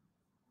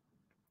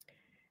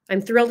 I'm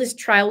thrilled his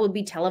trial will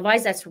be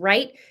televised. That's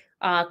right.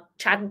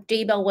 Chad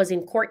Daybell was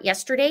in court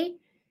yesterday,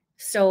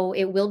 so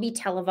it will be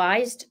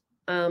televised.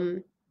 Yeah,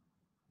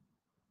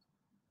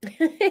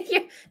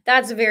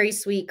 that's very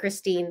sweet,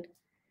 Christine.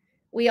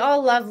 We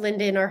all love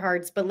Linda in our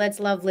hearts, but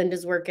let's love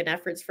Linda's work and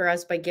efforts for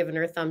us by giving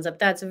her a thumbs up.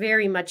 That's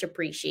very much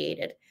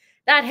appreciated.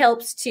 That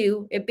helps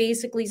too. It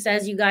basically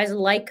says you guys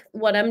like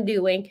what I'm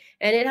doing,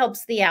 and it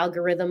helps the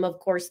algorithm, of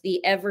course,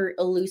 the ever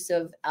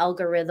elusive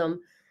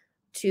algorithm,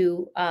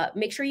 to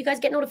make sure you guys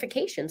get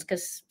notifications,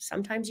 because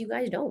sometimes you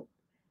guys don't.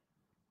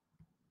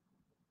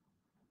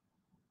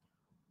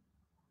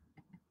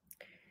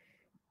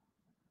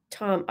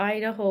 Tom,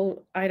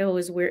 Idaho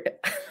is where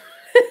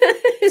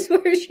is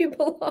where she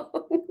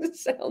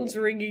belongs. Sounds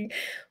ringing.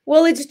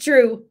 Well, it's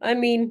true. I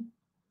mean,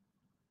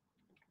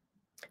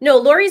 no,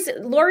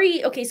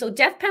 Lori. Okay, so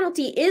death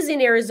penalty is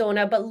in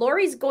Arizona, but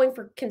Lori's going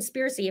for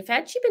conspiracy. If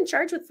had she been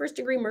charged with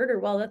first-degree murder,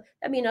 well,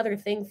 that'd be another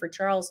thing for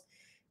Charles.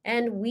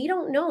 And we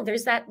don't know.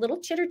 There's that little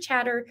chitter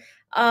chatter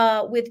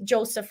with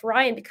Joseph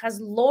Ryan,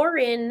 because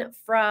Lauren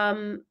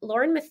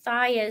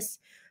Matthias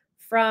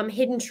from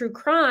Hidden True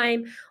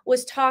Crime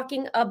was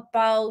talking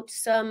about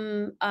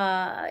some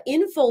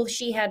info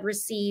she had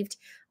received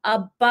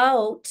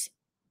about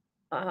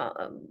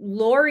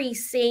Lori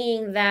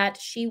saying that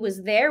she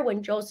was there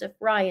when Joseph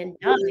Ryan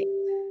died.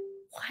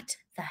 What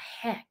the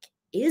heck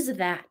is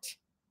that?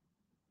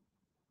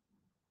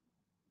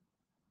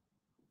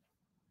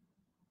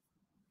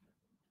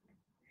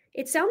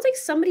 It sounds like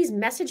somebody's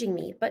messaging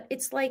me, but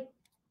it's like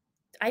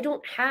I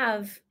don't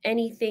have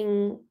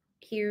anything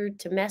here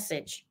to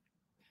message.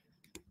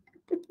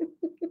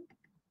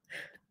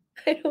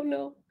 I don't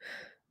know.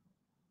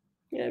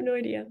 I have no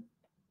idea.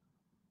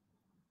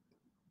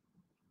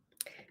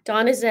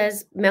 Donna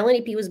says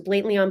Melanie P was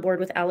blatantly on board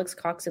with Alex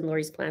Cox and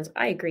Lori's plans.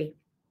 I agree.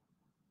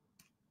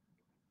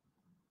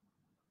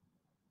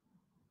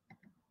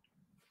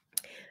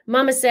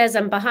 Mama says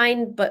I'm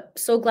behind, but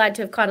so glad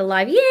to have caught a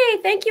live. Yay!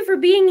 Thank you for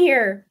being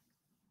here.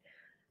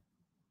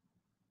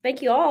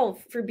 Thank you all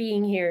for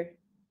being here.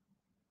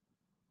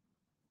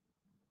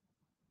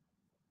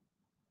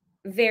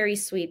 Very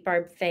sweet,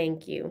 Barb.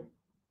 Thank you.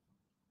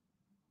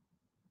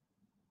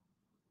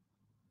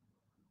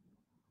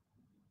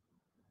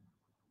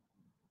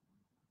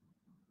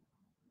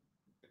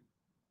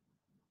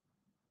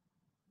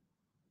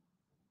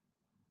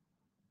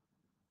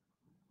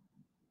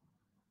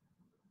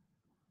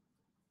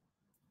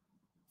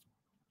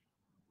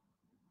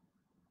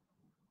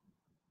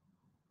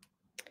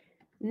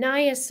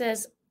 Naya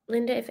says,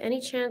 Linda, if any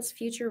chance,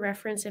 future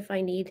reference, if I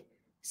need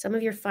some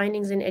of your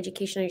findings in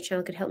education on your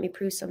channel could help me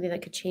prove something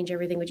that could change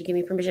everything, would you give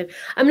me permission?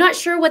 I'm not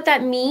sure what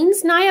that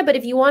means, Naya, but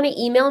if you want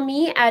to email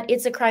me at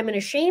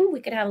itsacrimeandashame,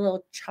 we could have a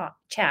little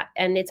chat,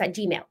 and it's at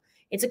Gmail.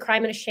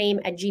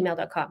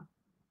 itsacrimeandashame@gmail.com.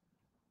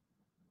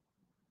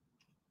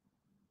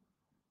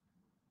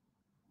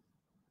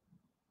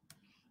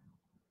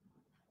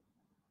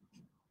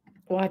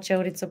 Watch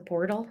out, it's a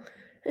portal.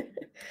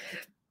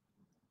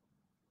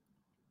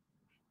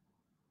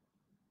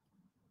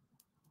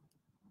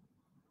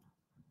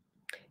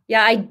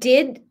 Yeah, I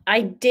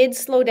did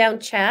slow down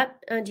chat.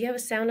 Do you have a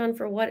sound on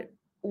for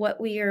what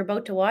we are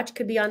about to watch?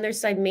 Could be on their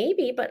side,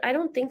 maybe, but I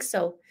don't think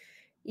so.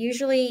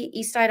 Usually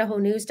East Idaho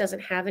News doesn't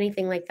have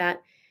anything like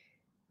that.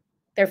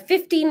 They're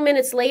 15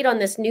 minutes late on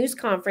this news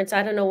conference.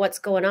 I don't know what's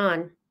going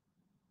on.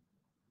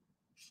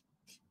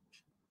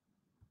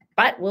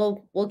 But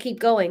we'll keep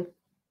going.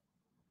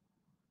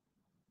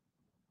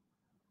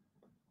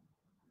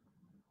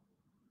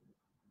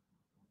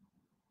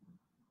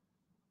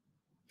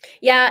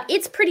 Yeah,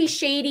 it's pretty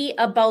shady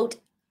about,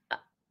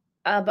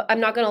 I'm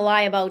not going to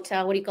lie about,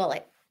 what do you call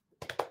it?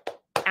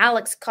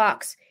 Alex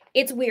Cox.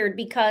 It's weird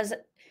because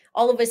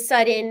all of a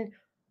sudden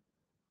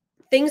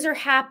things are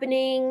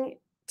happening.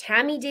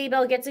 Tammy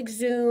Daybell gets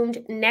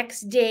exhumed.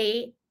 Next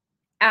day,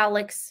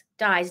 Alex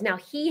dies. Now,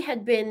 he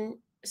had been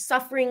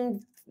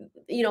suffering,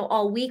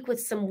 all week with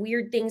some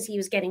weird things. He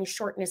was getting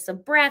shortness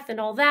of breath and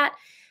all that,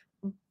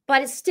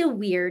 but it's still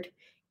weird.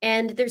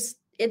 And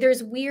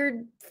there's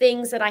weird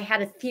things that I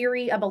had a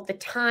theory about the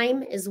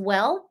time as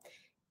well.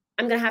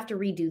 I'm going to have to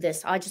redo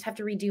this. I just have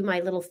to redo my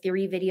little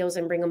theory videos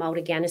and bring them out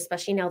again,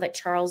 especially now that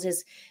Charles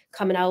is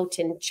coming out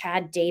and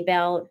Chad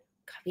Daybell. God,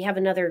 we have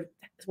another,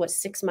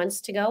 6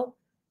 months to go?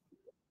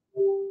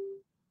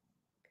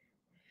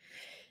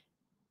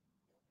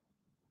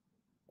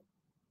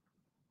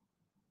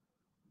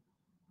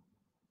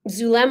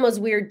 Zulem was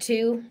weird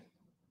too.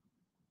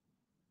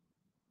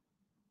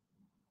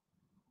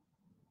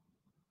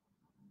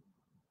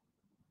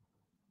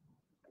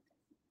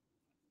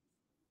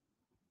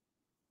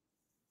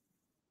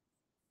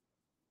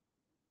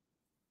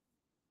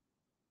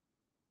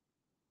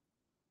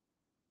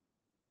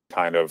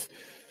 Kind of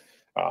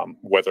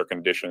weather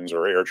conditions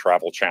or air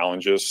travel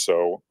challenges.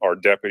 So our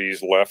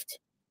deputies left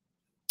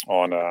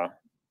on the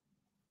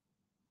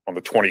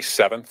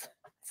 27th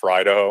for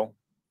Idaho,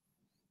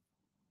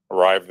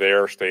 arrived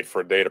there, stayed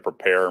for a day to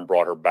prepare, and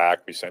brought her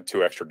back. We sent 2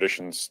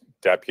 extraditions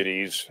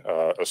deputies,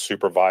 a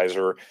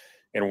supervisor,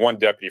 and 1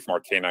 deputy from our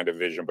K-9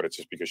 division, but it's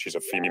just because she's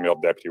a female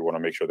deputy. We want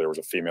to make sure there was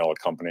a female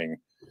accompanying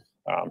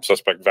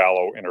suspect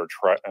Vallow in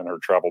her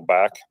travel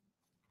back.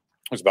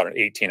 It was about an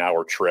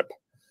 18-hour trip.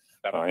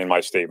 In my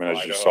statement,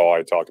 as you saw,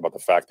 I talked about the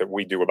fact that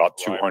we do about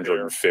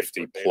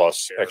 250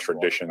 plus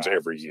extraditions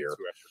every year.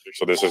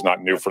 So this is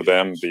not new for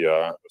them.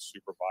 The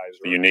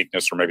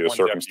uniqueness or maybe the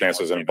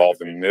circumstances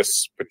involved in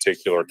this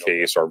particular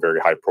case are very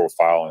high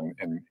profile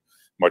and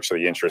much to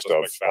the interest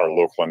of our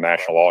local and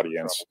national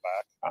audience.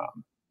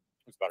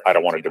 I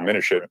don't want to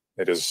diminish it.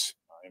 It is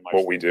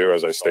what we do,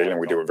 as I stated,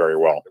 and we do it very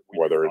well.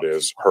 Whether it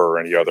is her or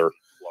any other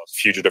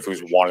fugitive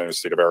who's wanted in the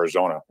state of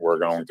Arizona, we're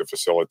going to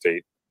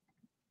facilitate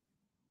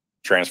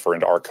transfer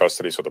into our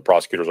custody so the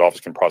prosecutor's office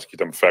can prosecute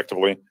them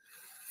effectively.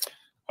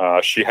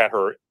 She had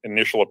her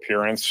initial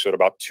appearance at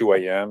about 2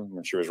 a.m.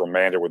 when she was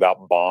remanded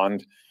without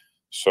bond.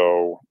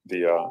 So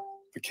the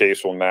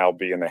case will now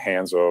be in the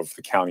hands of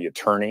the county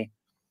attorney.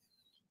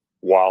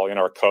 While in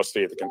our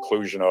custody, at the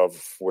conclusion of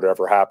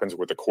whatever happens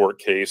with the court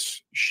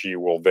case, she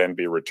will then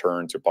be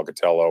returned to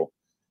Pocatello,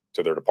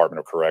 to their Department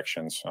of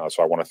Corrections.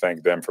 So I want to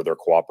thank them for their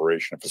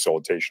cooperation and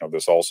facilitation of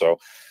this also.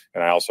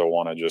 And I also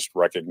want to just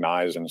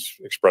recognize and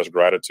express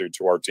gratitude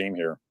to our team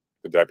here,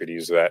 the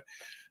deputies that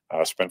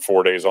spent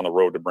 4 days on the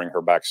road to bring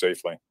her back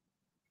safely.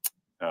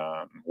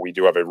 We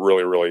do have a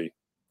really, really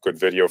good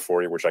video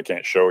for you, which I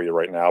can't show you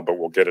right now, but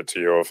we'll get it to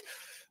you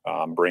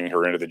of bringing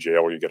her into the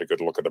jail. You get a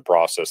good look at the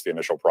process, the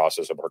initial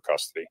process of her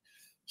custody.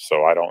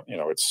 So I don't,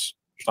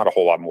 there's not a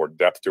whole lot more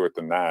depth to it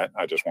than that.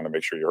 I just want to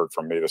make sure you heard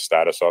from me the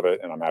status of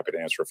it, and I'm happy to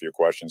answer a few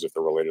questions if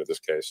they're related to this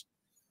case.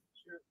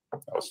 Sure.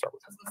 I'll start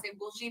with I was going to say,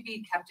 will she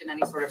be kept in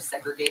any sort of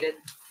segregated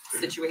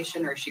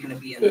situation, or is she going to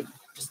be in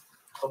just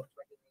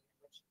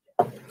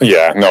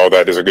Yeah, no,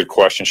 that is a good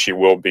question. She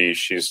will be.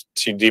 She's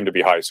deemed to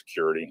be high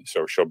security,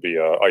 so she'll be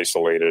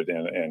isolated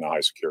in a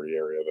high security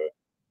area of the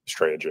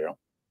Estrella jail.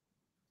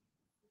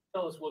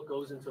 Tell us what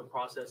goes into a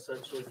process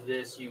such as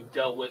this. You've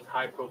dealt with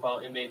high-profile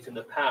inmates in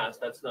the past.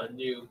 That's not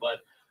new, but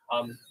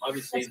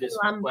obviously this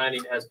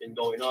planning has been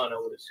going on, I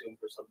would assume,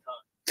 for some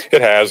time.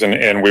 It has,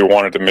 and we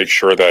wanted to make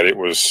sure that it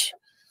was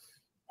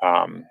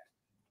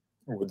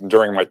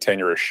during my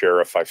tenure as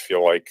sheriff. I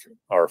feel like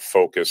our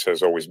focus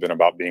has always been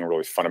about being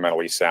really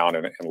fundamentally sound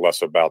and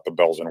less about the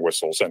bells and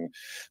whistles. And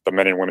the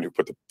men and women who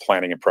put the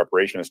planning and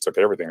preparation took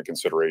everything into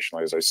consideration.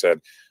 As I said,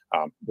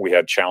 we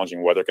had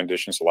challenging weather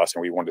conditions. The last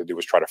thing we wanted to do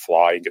was try to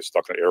fly and get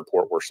stuck in an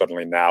airport where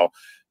suddenly now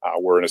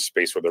we're in a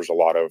space where there's a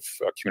lot of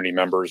community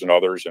members and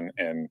others, and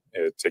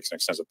it takes an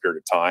extensive period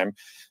of time.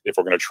 If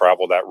we're going to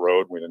travel that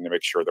road, we need to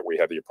make sure that we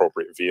have the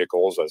appropriate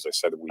vehicles. As I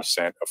said, we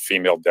sent a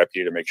female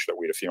deputy to make sure that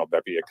we had a female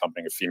deputy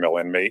accompanying a female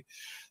inmate.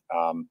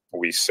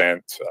 We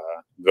sent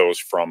those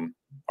from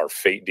our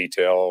FATE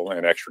detail,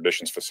 and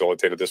extraditions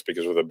facilitated this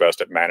because we're the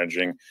best at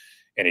managing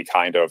any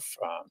kind of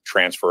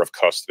transfer of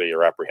custody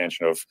or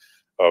apprehension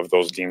of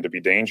those deemed to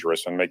be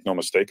dangerous. And make no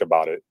mistake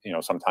about it,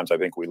 sometimes I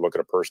think we look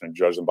at a person and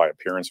judge them by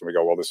appearance, and we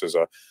go, well, this is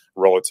a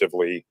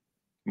relatively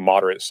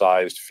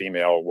moderate-sized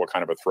female. What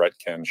kind of a threat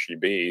can she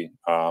be?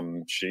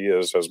 She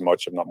is as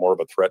much, if not more, of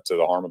a threat to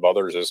the harm of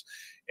others as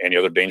any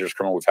other dangerous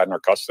criminal we've had in our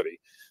custody.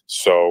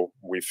 So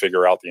we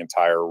figure out the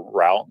entire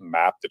route,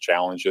 map the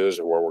challenges,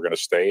 where we're going to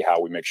stay, how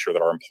we make sure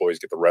that our employees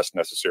get the rest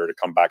necessary to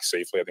come back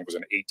safely. I think it was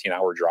an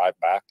 18-hour drive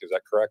back. Is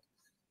that correct?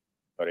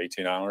 About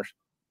 18 hours?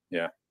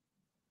 Yeah.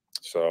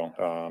 So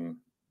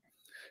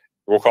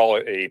we'll call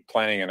it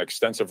planning an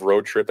extensive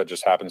road trip that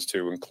just happens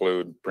to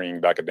include bringing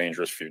back a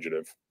dangerous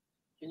fugitive.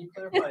 Can you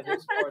clarify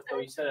this part, though?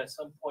 You said at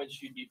some point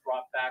she'd be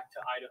brought back to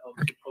Idaho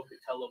to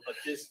Pocatello, but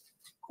this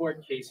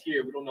court case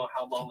here, we don't know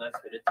how long that's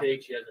going to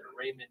take. She has an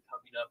arraignment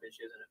coming up, and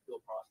she has an appeal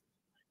process.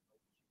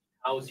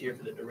 Housed here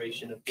for the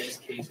duration of this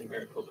case in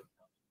Maricopa.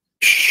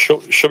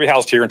 She'll be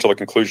housed here until the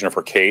conclusion of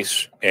her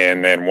case,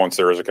 and then once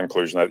there is a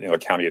conclusion, that the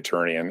county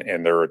attorney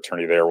and their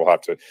attorney there will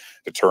have to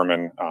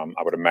determine.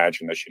 I would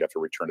imagine that she'd have to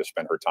return to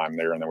spend her time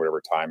there, and then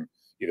whatever time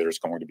either is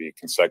going to be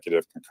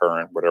consecutive,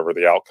 concurrent, whatever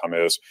the outcome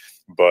is.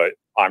 But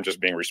I'm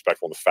just being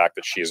respectful of the fact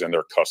that she is in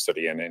their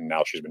custody, and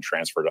now she's been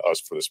transferred to us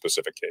for the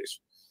specific case.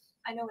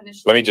 I know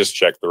initially. Let me just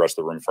check the rest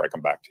of the room before I come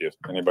back to you.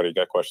 Anybody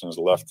got questions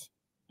left?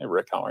 Hey,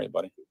 Rick, how are you,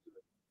 buddy?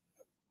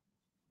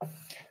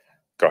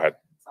 Go ahead.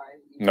 Sorry.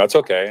 No, it's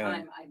okay.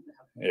 I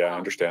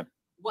understand.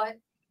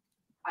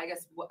 I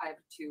have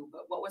two,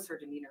 but what was her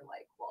demeanor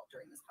like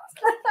during this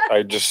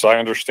process? I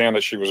understand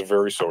that she was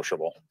very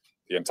sociable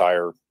the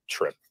entire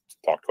trip.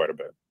 Talked quite a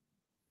bit.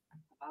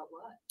 About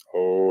what?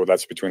 Oh,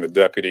 that's between the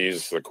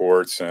deputies, the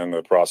courts, and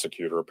the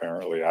prosecutor,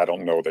 apparently. I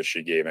don't know that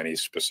she gave any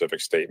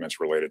specific statements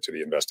related to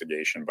the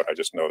investigation, but I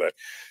just know that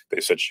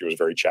they said she was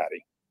very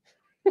chatty.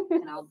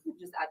 And I'll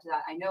just add to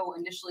that. I know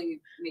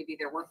initially maybe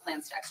there weren't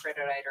plans to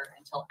extradite her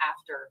until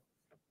after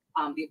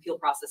the appeal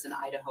process in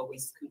Idaho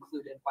was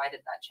concluded. Why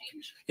did that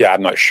change? Yeah,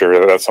 I'm not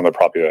sure. That's something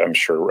probably I'm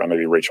sure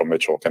maybe Rachel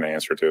Mitchell can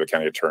answer to, the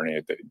county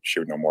attorney. She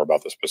would know more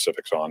about the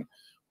specifics on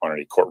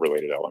any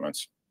court-related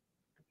elements.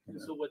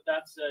 So with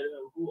that said,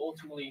 who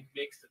ultimately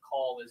makes the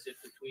call? Is it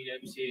between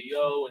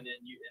MCAO and then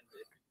you, and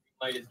the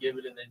light is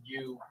given, and then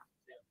you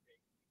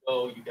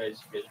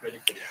guys ready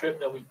for the trip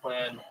that we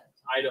planned?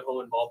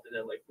 Idaho involved in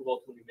it? Like, who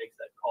ultimately makes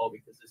that call?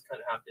 Because this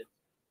kind of happened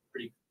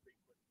pretty quickly.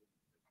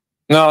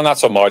 No, not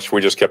so much.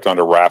 We just kept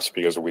under wraps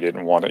because we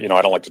didn't want to,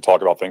 I don't like to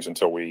talk about things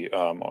until we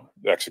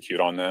execute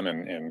on them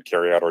and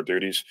carry out our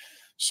duties.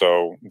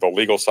 So the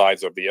legal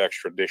sides of the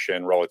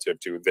extradition relative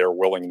to their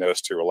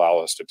willingness to allow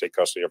us to take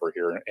custody of her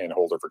here and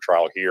hold her for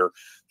trial here,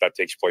 that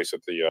takes place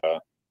at the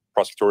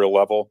prosecutorial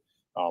level.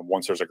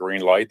 Once there's a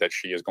green light that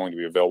she is going to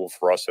be available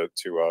for us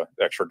to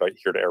extradite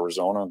here to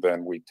Arizona,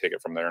 then we take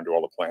it from there and do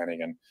all the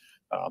planning and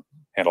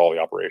handle all the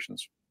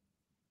operations.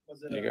 You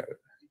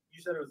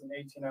said it was an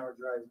 18-hour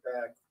drive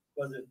back.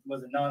 Was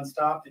it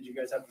nonstop? Did you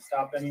guys have to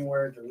stop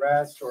anywhere to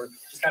rest, or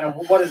just kind of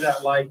what is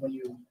that like when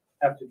you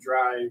have to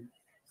drive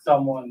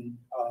someone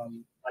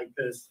like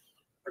this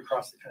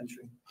across the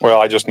country? Well,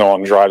 I just know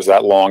on drives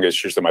that long,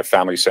 it's usually my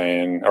family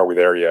saying, "Are we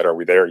there yet? Are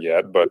we there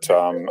yet?" But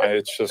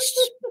it's just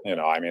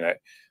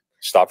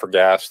stop for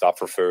gas, stop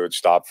for food,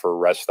 stop for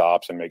rest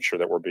stops, and make sure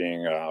that we're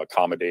being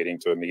accommodating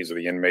to the needs of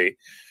the inmate.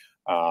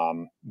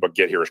 But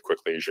get here as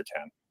quickly as you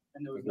can,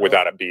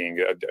 without it being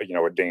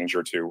a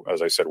danger to.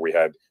 As I said, we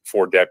had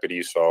 4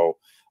 deputies, so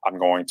I'm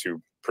going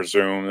to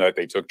presume that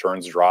they took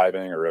turns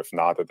driving, or if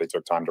not, that they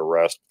took time to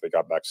rest. They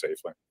got back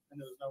safely. And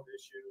there was no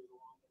issues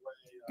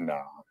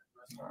along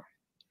the way.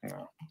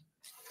 No.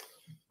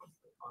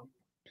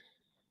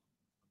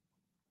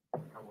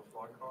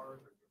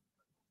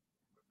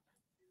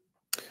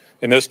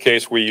 In this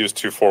case, we used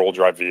 2 4-wheel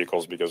drive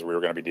vehicles because we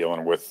were going to be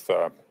dealing with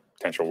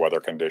potential weather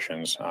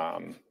conditions.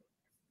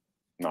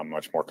 Not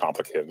much more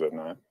complicated than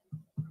that.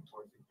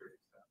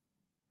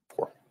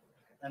 4.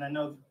 And I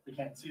know we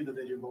can't see the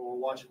video, but we'll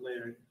watch it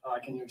later.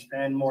 Can you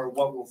expand more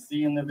what we'll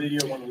see in the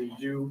video when we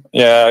do?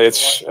 Yeah,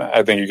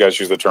 I think you guys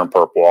use the term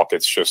perp walk.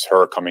 It's just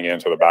her coming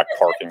into the back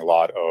parking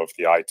lot of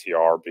the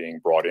ITR, being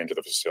brought into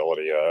the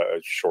facility, a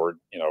short,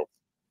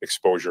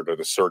 exposure to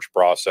the search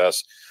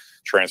process,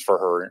 transfer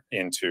her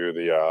into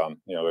the,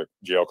 the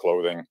jail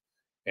clothing.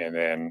 And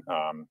then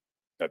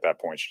at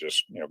that point, she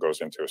just, goes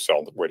into a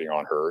cell waiting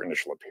on her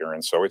initial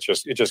appearance. So it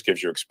just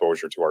gives you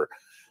exposure to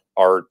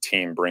our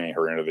team bringing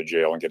her into the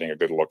jail and getting a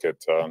good look at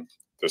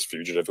this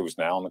fugitive who's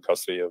now in the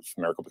custody of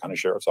Maricopa County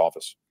Sheriff's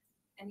Office.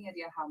 Any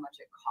idea how much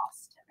it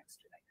costs to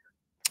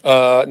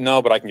extradite her?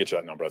 No, but I can get you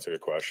that number. That's a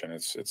good question.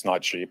 It's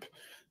not cheap,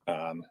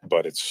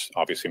 but it's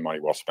obviously money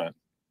well spent.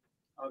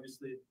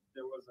 Obviously,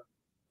 there was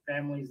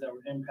families that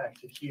were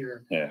impacted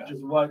here. Yeah.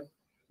 Just what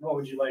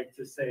would you like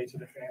to say to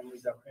the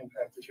families that were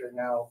impacted here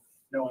now,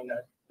 knowing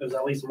that there's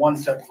at least one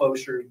step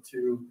closer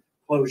to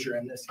closure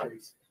in this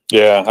case?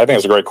 Yeah, I think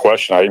it's a great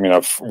question.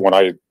 When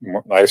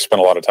I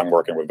spent a lot of time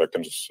working with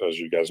victims, as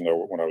you guys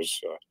know, when I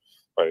was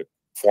my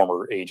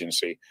former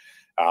agency,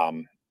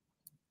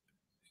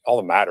 all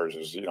that matters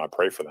is, I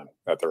pray for them,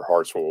 that their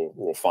hearts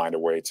will find a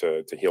way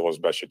to heal as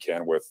best you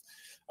can with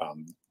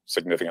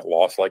significant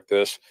loss like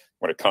this.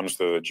 When it comes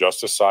to the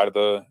justice side of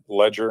the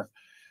ledger,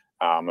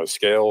 the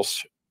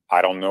scales,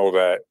 I don't know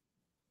that,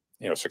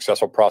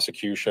 successful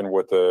prosecution,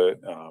 what the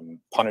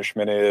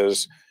punishment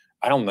is.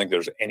 I don't think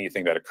there's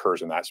anything that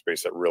occurs in that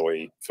space that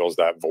really fills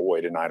that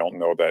void. And I don't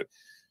know that,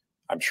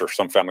 I'm sure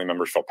some family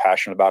members feel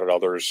passionate about it.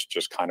 Others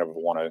just kind of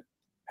want to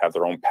have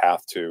their own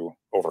path to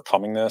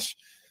overcoming this.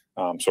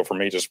 So for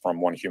me, just from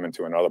one human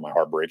to another, my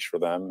heart breaks for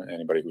them.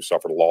 Anybody who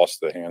suffered loss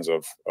at the hands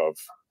of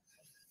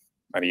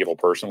an evil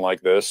person like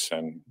this.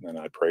 And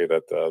I pray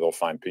that they'll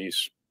find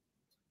peace.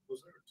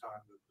 Was there a time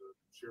that the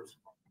sheriff's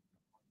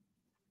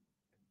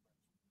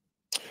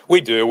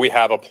We do. We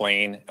have a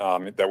plane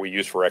that we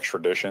use for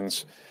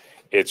extraditions.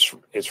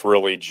 It's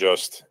really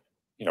just,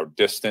 you know,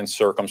 distance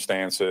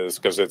circumstances,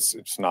 because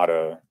it's not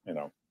a, you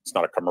know, it's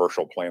not a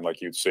commercial plane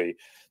like you'd see.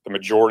 The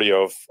majority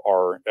of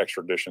our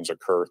extraditions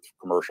occur through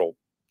commercial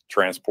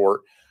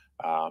transport.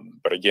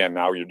 But again,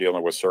 now you're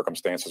dealing with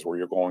circumstances where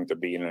you're going to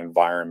be in an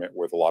environment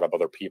with a lot of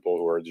other people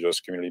who are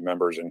just community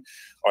members and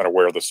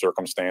unaware of the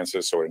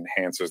circumstances. So it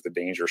enhances the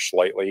danger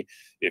slightly.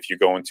 If you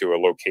go into a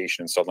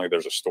location and suddenly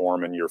there's a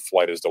storm and your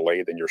flight is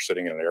delayed, then you're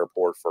sitting in an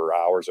airport for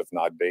hours, if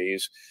not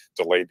days,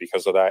 delayed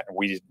because of that. And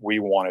we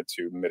wanted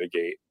to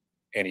mitigate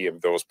any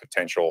of those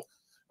potential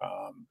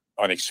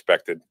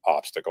unexpected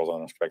obstacles,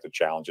 unexpected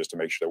challenges, to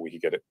make sure that we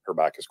could get her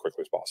back as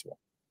quickly as possible.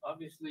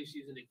 Obviously,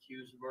 she's an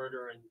accused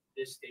murderer in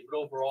this state, but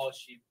overall,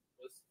 she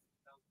was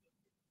found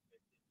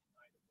guilty.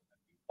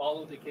 Have you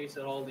followed the case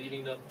at all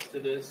leading up to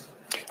this?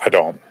 I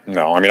don't.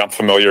 No. I mean, I'm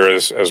familiar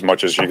as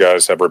much as you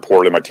guys have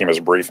reported. My team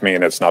has briefed me,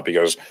 and it's not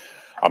because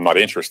I'm not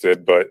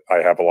interested, but I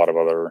have a lot of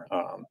other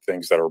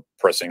things that are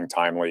pressing,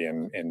 timely,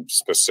 and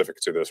specific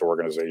to this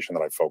organization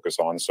that I focus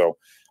on. So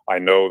I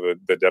know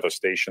the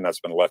devastation that's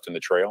been left in the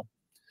trail.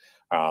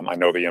 I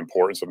know the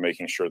importance of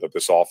making sure that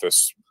this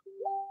office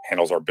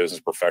handles our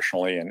business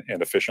professionally and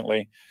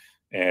efficiently.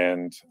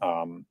 And,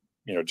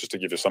 you know, just to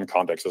give you some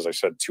context, as I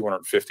said,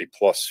 250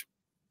 plus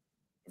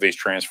of these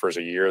transfers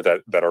a year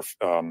that our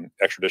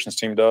extraditions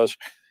team does.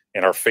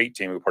 And our FATE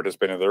team, who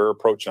participated, they're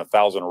approaching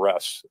 1,000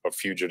 arrests of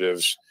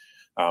fugitives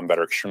that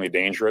are extremely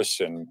dangerous,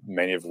 and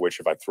many of which,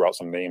 if I threw out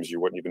some names,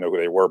 you wouldn't even know who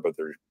they were, but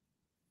they're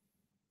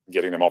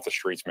getting them off the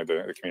streets, made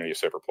the community a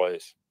safer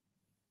place.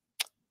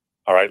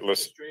 All right,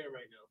 listen.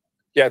 Right now.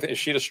 Yeah, is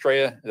she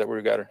Estrella? Is that where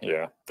we got her?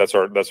 Yeah, that's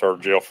our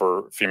jail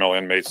for female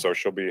inmates, so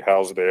she'll be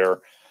housed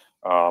there.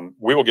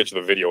 We will get you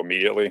the video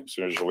immediately as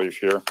soon as you leave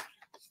here.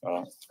 Just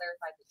clarify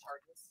the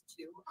charges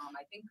too.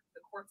 I think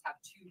the courts have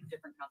 2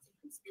 different counts of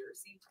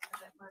conspiracy to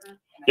commit murder.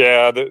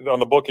 Yeah, on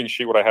the booking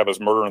sheet, what I have is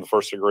murder in the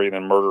first degree, and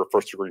then murder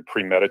first degree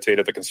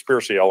premeditated. The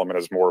conspiracy element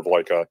is more of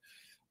like a,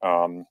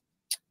 I'm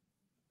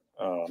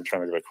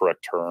trying to get the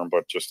correct term,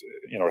 but just,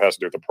 you know, it has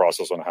to do with the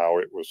process on how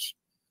it was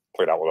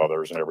played out with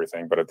others and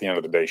everything. But at the end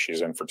of the day,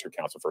 she's in for 2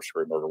 counts of first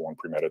degree murder, 1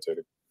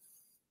 premeditated.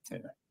 Yeah.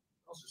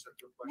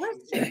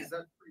 Is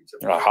that pretty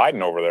typical?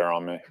 Hiding over there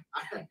on me.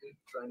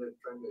 trying to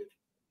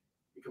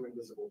become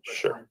invisible. But,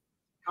 sure.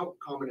 How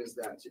common is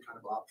that to kind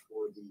of opt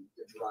for the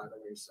drive? I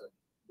know you said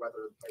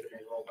whether played a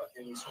main role, but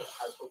any sort of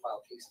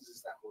high-profile cases,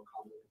 is that more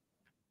common?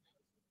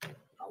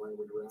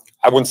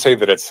 I wouldn't say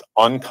that it's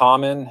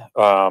uncommon.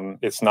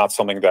 It's not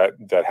something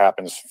that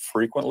happens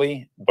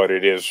frequently, but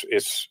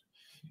it's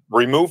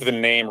remove the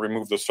name,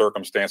 remove the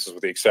circumstances,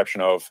 with the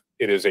exception of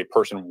it is a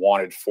person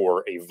wanted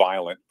for a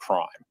violent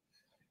crime.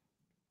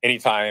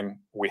 Anytime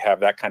we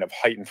have that kind of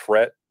heightened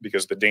threat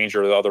because the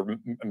danger of the other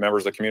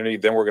members of the community,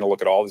 then we're going to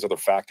look at all these other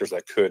factors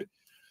that could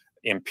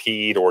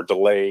impede or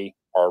delay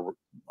our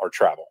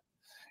travel.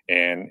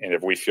 And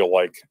if we feel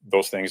like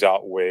those things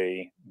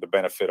outweigh the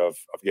benefit of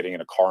getting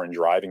in a car and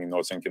driving, and though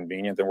it's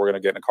inconvenient, then we're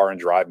going to get in a car and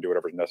drive and do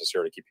whatever's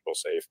necessary to keep people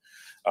safe.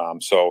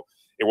 So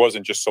it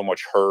wasn't just so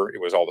much her, it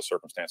was all the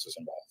circumstances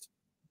involved.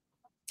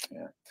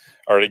 Yeah.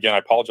 All right. Again, I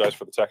apologize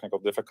for the technical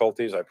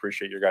difficulties. I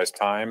appreciate your guys'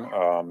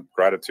 time.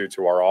 Gratitude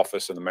to our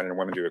office and the men and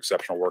women who do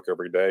exceptional work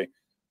every day.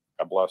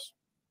 God bless.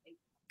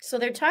 So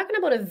they're talking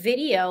about a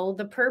video,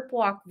 the perp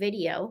walk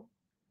video.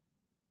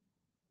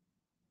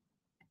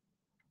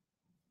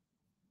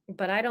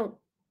 But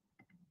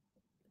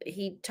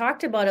he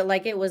talked about it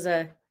like it was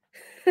a,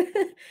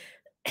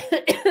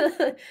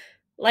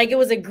 like it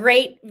was a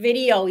great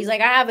video. He's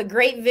like, I have a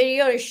great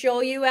video to show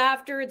you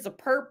after. It's a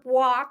perp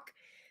walk.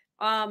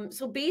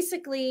 So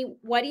basically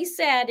what he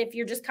said, if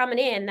you're just coming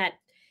in, that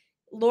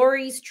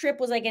Lori's trip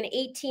was like an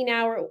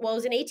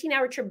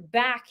 18-hour trip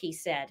back, he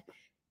said.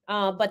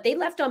 But they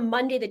left on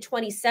Monday, the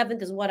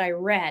 27th is what I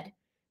read.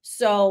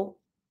 So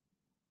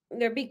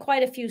there'd be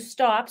quite a few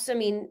stops. I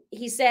mean,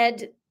 he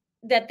said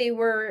that they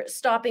were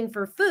stopping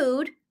for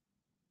food,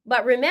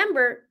 but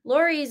remember,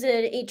 Lori's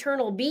an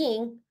eternal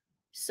being.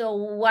 So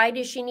why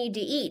does she need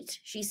to eat?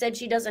 She said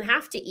she doesn't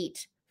have to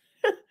eat.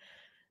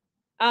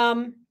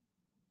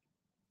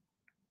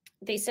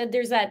 They said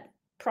there's that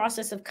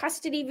process of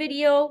custody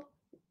video.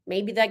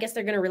 Maybe I guess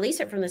they're going to release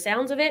it from the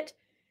sounds of it.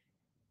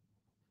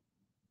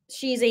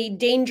 She's a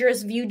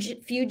dangerous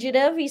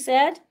fugitive, he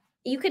said.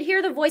 You could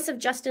hear the voice of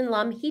Justin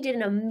Lum. He did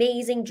an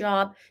amazing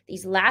job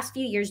these last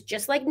few years,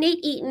 just like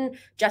Nate Eaton.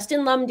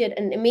 Justin Lum did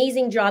an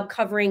amazing job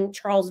covering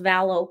Charles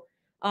Vallow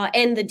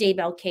and the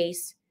Daybell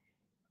case.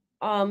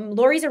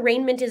 Lori's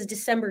arraignment is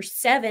December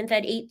 7th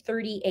at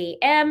 8:30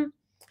 a.m.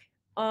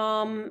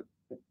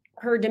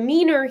 Her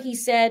demeanor, he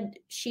said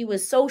she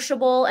was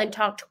sociable and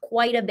talked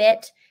quite a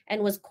bit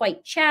and was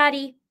quite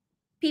chatty.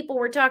 People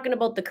were talking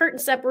about the curtain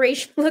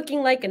separation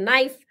looking like a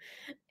knife.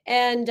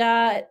 And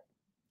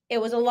it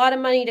was a lot of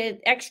money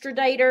to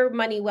extradite her,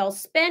 money well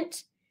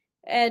spent.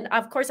 And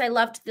of course, I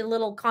loved the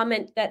little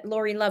comment that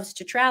Lori loves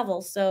to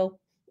travel. So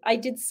I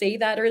did say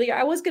that earlier.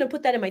 I was going to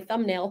put that in my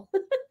thumbnail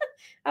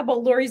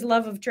about Lori's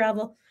love of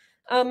travel.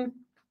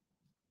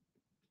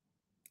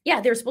 yeah,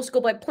 they were supposed to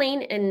go by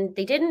plane and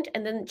they didn't.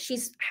 And then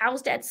she's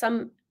housed at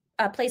some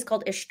place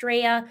called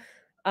Estrella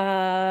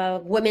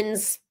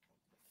Women's,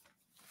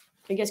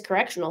 I guess,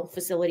 correctional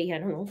facility. I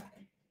don't know.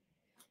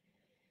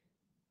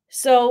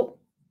 So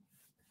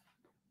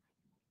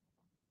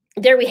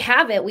there we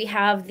have it. We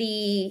have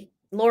the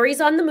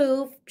Lori's on the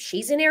move.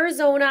 She's in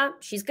Arizona.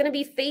 She's going to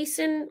be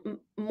facing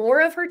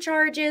more of her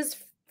charges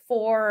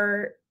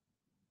for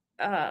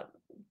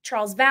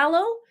Charles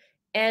Vallow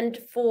and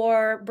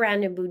for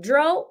Brandon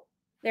Boudreau.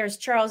 There's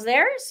Charles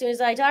there. As soon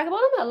as I talk about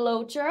him,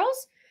 hello,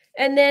 Charles.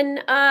 And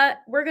then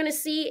we're going to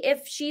see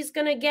if she's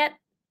going to get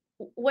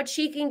what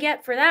she can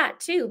get for that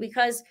too.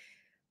 Because,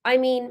 I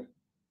mean,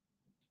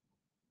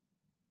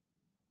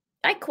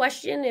 I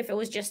question if it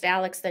was just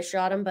Alex that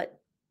shot him, but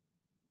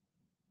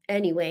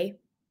anyway,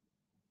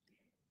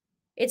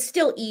 it's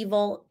still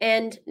evil,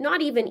 and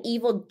not even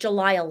evil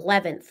July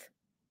 11th,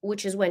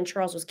 which is when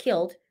Charles was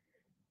killed.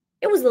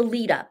 It was the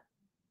lead up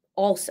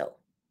also.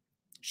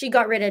 She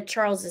got rid of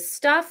Charles's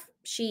stuff.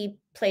 She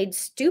played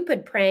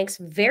stupid pranks,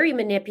 very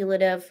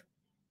manipulative,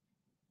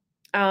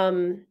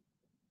 threw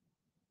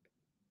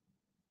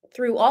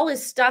all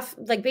his stuff,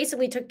 like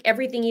basically took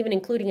everything, even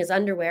including his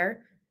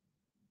underwear,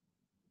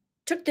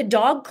 took the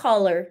dog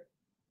collar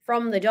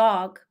from the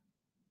dog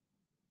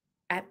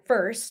at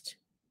first.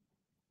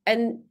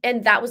 And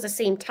that was the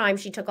same time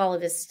she took all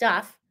of his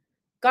stuff,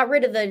 got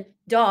rid of the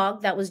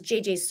dog that was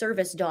JJ's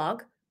service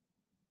dog.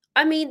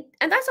 I mean,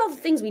 and that's all the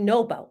things we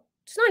know about.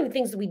 It's not even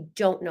things that we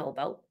don't know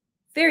about.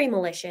 Very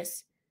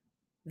malicious.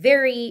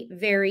 Very,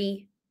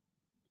 very,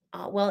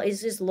 well,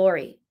 it's just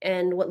Lori.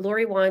 And what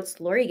Lori wants,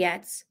 Lori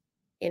gets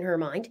in her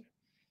mind.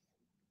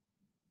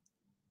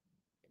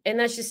 And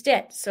that's just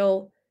it.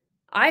 So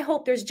I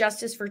hope there's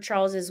justice for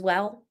Charles as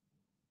well.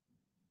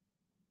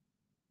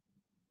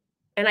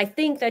 And I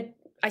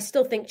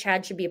still think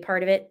Chad should be a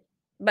part of it,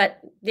 but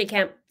they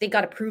got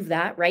to prove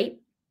that, right?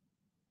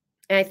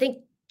 And I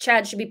think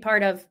Chad should be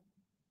part of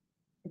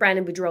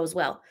Brandon Boudreau as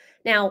well.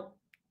 Now,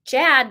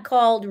 Chad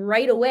called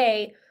right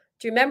away.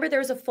 Do you remember there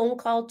was a phone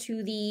call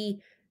to the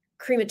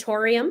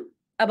crematorium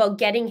about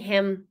getting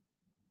him,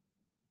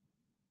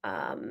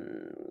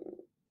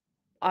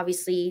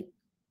 obviously,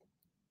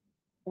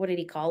 what did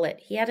he call it?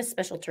 He had a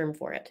special term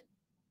for it.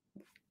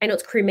 I know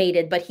it's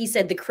cremated, but he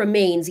said the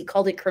cremains. He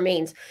called it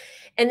cremains.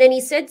 And then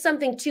he said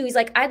something too. He's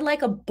like, I'd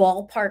like a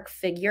ballpark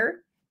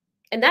figure.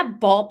 And that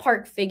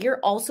ballpark figure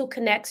also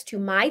connects to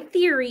my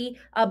theory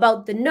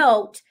about the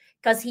note,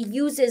 because he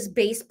uses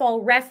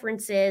baseball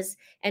references.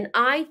 And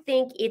I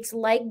think it's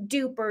like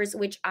Dupers,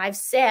 which I've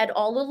said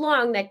all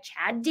along that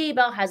Chad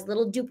Daybell has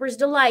little Dupers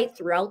delight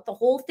throughout the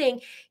whole thing.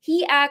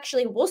 He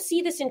actually, we'll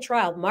see this in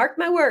trial. Mark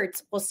my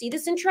words. We'll see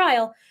this in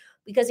trial.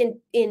 Because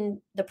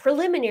in the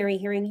preliminary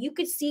hearing, you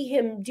could see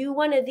him do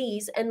one of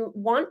these and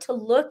want to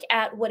look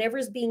at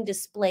whatever's being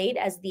displayed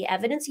as the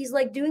evidence. He's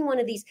like doing one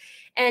of these.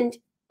 And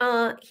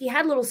he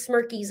had little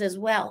smirkies as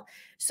well.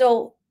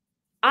 So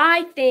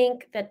I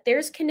think that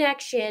there's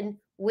connection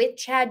with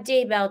Chad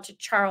Daybell to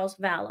Charles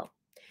Vallow.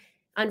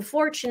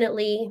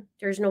 Unfortunately,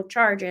 there's no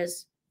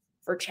charges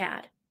for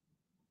Chad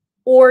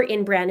or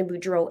in Brandon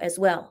Boudreau as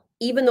well,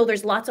 even though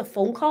there's lots of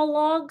phone call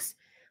logs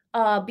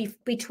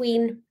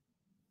between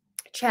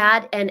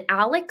Chad and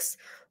Alex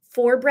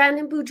for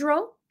Brandon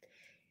Boudreau.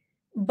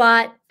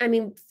 But I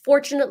mean,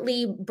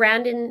 fortunately,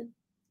 Brandon,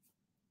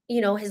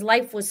 his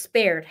life was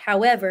spared.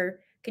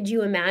 However, could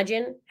you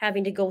imagine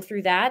having to go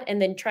through that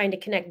and then trying to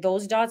connect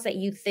those dots that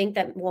you think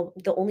that, well,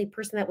 the only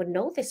person that would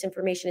know this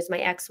information is my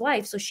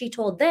ex-wife. So she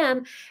told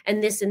them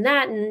and this and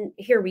that. And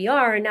here we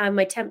are. And now I'm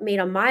my temp mate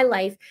on my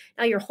life.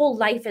 Now your whole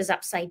life is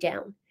upside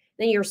down.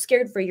 Then you're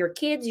scared for your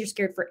kids. You're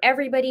scared for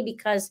everybody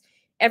because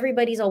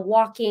everybody's a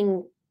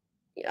walking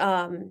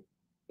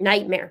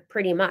nightmare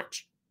pretty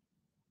much.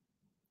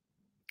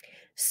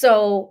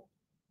 So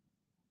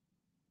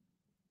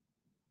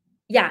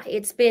yeah,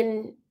 it's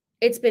been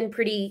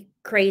pretty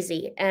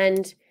crazy.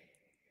 And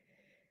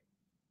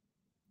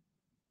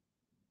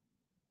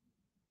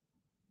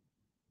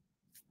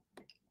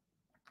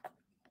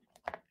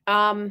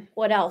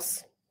what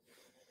else?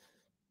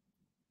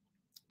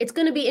 It's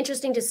going to be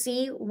interesting to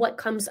see what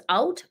comes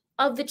out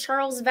of the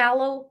Charles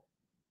Vallow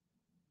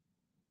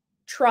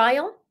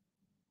trial.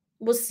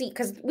 We'll see,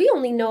 because we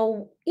only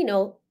know,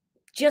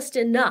 just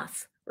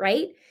enough,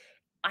 right?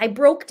 I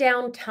broke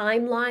down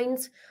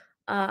timelines.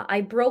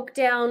 I broke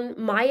down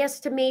my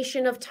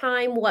estimation of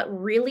time, what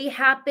really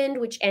happened,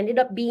 which ended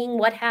up being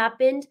what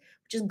happened,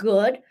 which is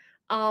good.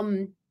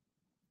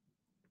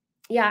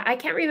 Yeah, I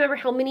can't remember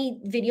how many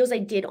videos I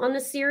did on the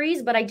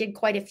series, but I did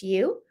quite a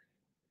few.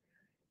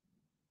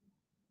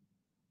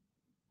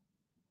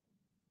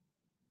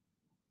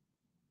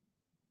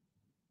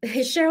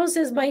 Cheryl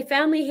says, my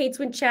family hates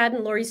when Chad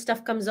and Lori's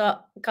stuff comes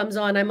on.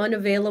 I'm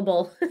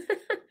unavailable.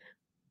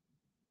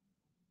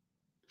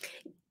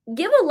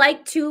 Give a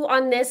like too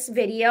on this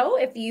video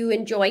if you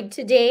enjoyed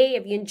today,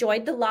 if you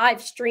enjoyed the live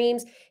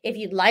streams, if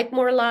you'd like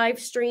more live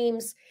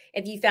streams,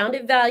 if you found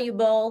it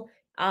valuable.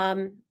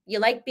 you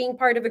like being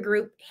part of a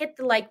group, hit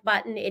the like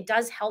button. It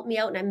does help me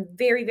out, and I'm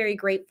very, very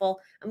grateful.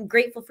 I'm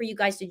grateful for you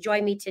guys to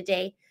join me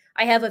today.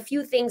 I have a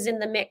few things in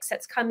the mix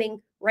that's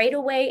coming right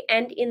away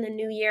and in the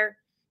new year.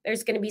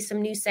 There's going to be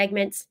some new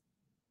segments.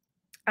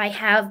 I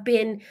have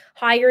been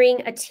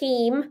hiring a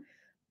team.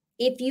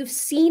 If you've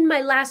seen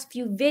my last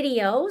few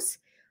videos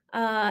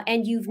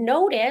and you've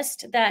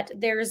noticed that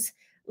there's,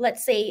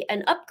 let's say,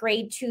 an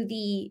upgrade to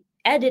the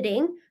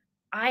editing,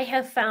 I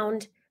have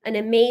found an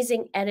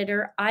amazing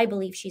editor. I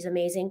believe she's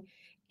amazing.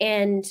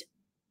 And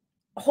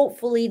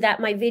hopefully that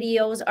my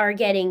videos are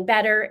getting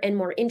better and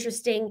more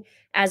interesting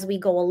as we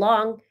go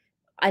along.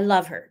 I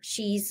love her.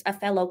 She's a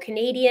fellow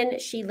Canadian.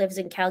 She lives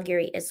in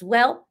Calgary as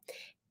well.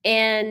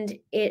 And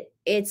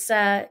it's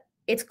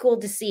cool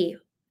to see.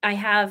 I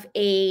have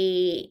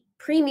a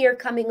premiere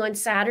coming on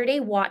Saturday.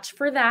 Watch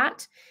for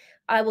that.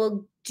 I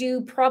will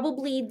do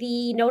probably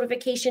the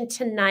notification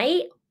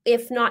tonight,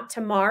 if not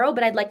tomorrow,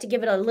 but I'd like to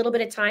give it a little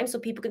bit of time so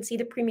people can see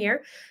the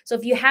premiere. So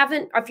if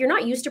you're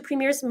not used to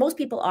premieres, most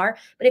people are,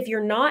 but if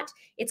you're not,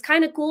 it's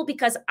kind of cool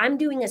because I'm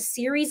doing a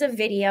series of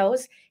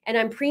videos and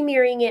I'm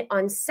premiering it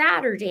on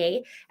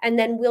Saturday, and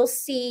then we'll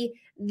see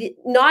it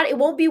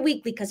won't be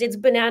weekly because it's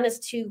bananas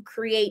to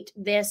create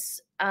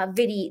these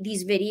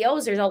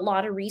videos. There's a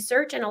lot of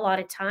research and a lot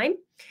of time,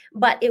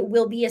 but it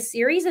will be a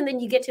series, and then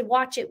you get to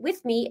watch it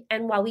with me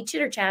and while we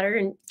chitter chatter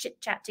and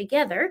chit chat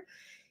together.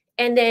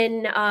 And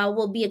then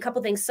will be a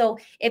couple things. So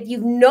if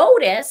you've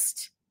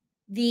noticed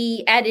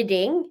the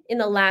editing in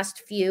the last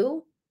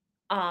few,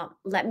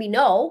 let me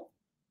know.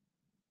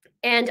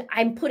 And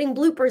I'm putting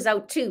bloopers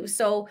out too.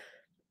 So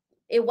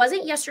it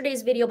wasn't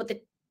yesterday's video, but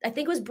I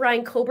think it was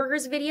Brian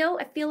Koberger's video,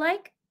 I feel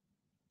like,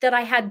 that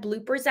I had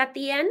bloopers at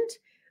the end.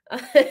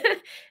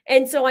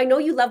 And so I know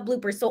you love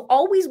bloopers. So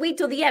always wait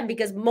till the end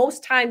because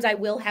most times I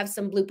will have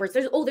some bloopers.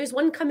 There's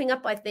one coming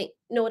up, I think.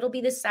 No, it'll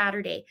be this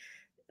Saturday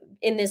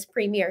in this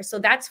premiere. So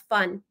that's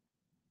fun.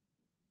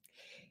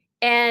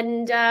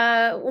 And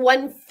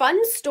one fun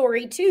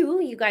story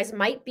too, you guys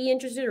might be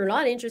interested or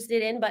not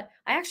interested in, but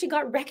I actually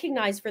got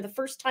recognized for the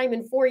first time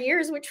in 4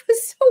 years, which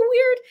was so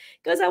weird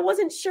because I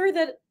wasn't sure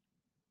that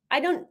I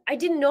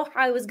didn't know how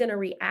I was going to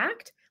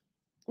react,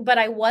 but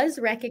I was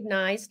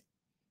recognized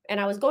and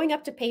I was going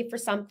up to pay for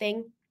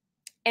something.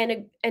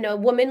 And a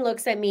woman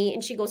looks at me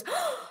and she goes,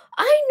 "Oh,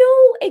 I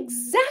know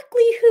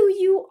exactly who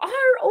you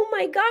are. Oh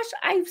my gosh,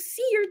 I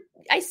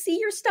see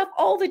your stuff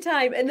all the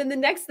time." And then the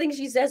next thing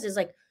she says is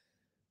like,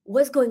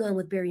 "What's going on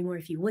with Barry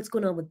Morphew? What's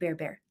going on with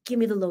Bear? Give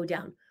me the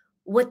lowdown.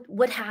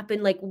 What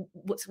happened? Like,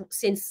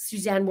 since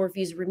Suzanne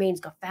Morphew's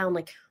remains got found?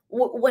 Like,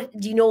 what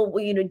do you know?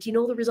 Do you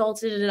know the results?"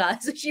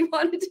 So she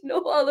wanted to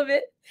know all of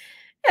it.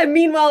 And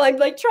meanwhile, I'm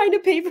like trying to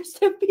pay for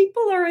stuff.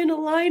 People are in a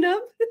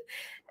lineup.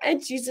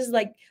 And she's just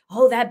like,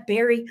 "Oh, that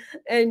Barry."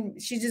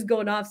 And she's just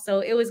going off.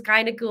 So it was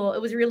kind of cool.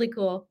 It was really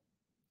cool.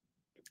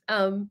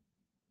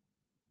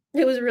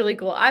 It was really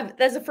cool.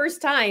 That's the first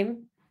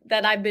time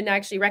that I've been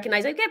actually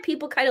recognized. I get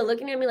people kind of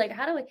looking at me like,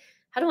 how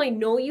do I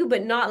know you?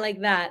 But not like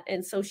that.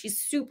 And so she's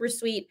super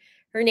sweet.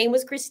 Her name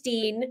was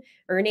Christine.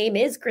 Her name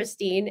is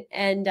Christine.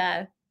 And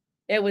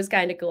it was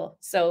kind of cool.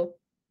 So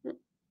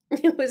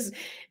it was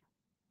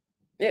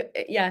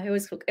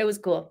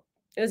cool.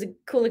 It was a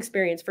cool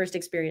experience, first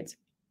experience.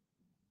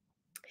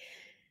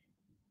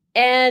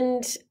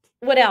 And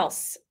what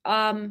else?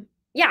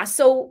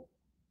 So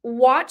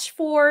watch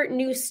for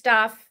new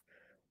stuff.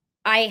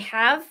 I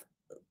have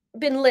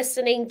been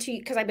listening to,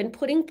 because I've been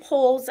putting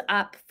polls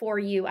up for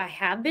you. I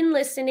have been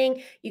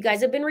listening. You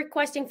guys have been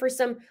requesting for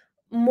some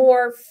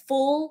more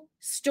full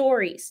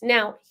stories.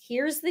 Now,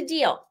 here's the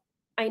deal.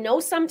 I know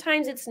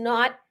sometimes it's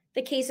not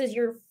the cases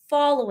you're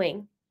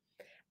following,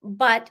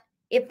 but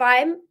if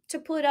I'm to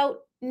put out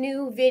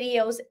new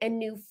videos and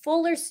new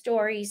fuller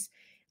stories,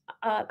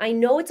 I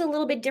know it's a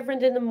little bit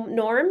different than the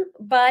norm,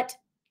 but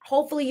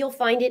hopefully you'll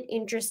find it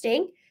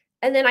interesting.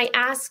 And then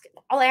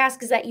all I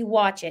ask is that you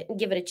watch it and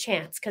give it a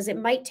chance because it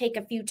might take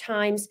a few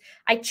times.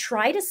 I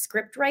tried a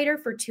script writer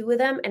for 2 of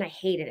them and I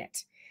hated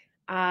it.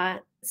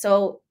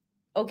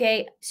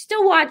 Okay,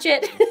 still watch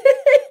it.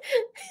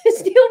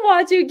 Still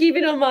watch it, keep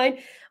it in mind.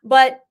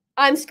 But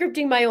I'm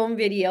scripting my own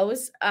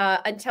videos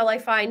until I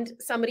find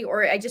somebody,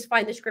 or I just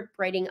find the script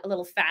writing a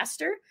little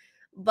faster.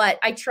 But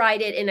I tried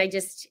it and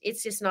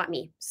it's just not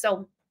me.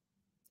 So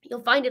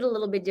you'll find it a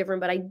little bit different,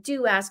 but I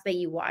do ask that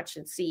you watch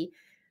and see.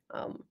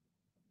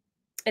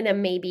 And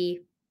then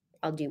maybe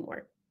I'll do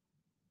more.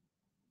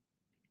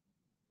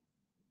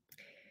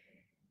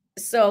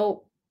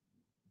 So,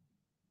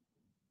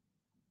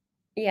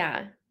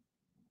 yeah.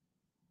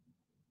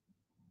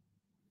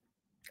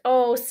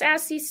 Oh,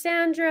 Sassy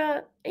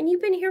Sandra, and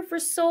you've been here for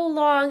so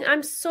long.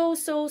 I'm so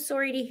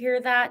sorry to hear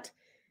that.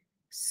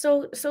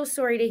 So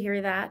sorry to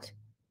hear that.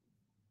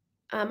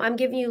 I'm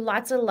giving you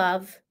lots of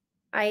love.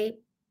 I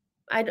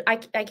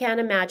can't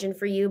imagine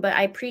for you, but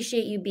I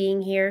appreciate you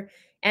being here.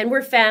 And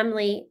we're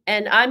family,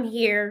 and I'm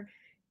here.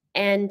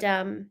 And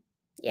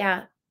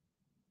yeah.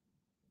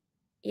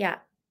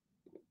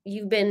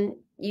 You've been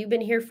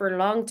here for a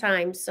long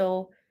time.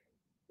 So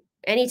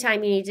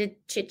anytime you need to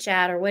chit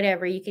chat or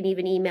whatever, you can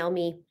even email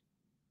me.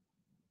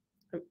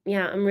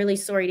 Yeah, I'm really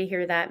sorry to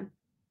hear that.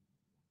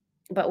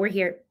 But we're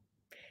here.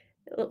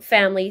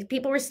 Family.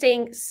 People were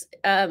saying,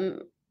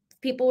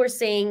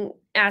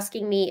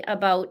 asking me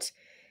about,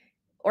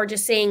 or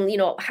just saying, you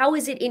know, how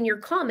is it in your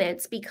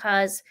comments?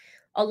 Because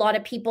a lot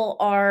of people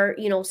are,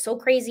 you know, so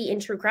crazy in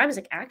true crime. It's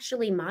like,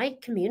 actually, my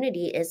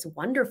community is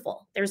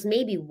wonderful. There's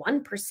maybe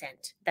 1%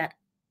 that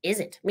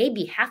isn't,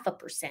 maybe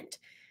 0.5%.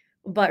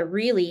 But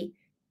really,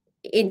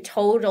 in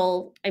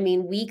total, I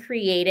mean, we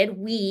created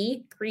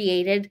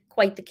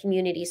quite the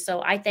community.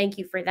 So I thank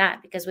you for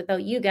that, because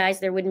without you guys,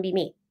 there wouldn't be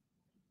me.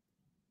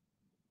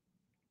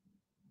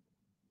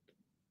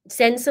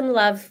 Send some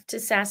love to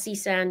Sassy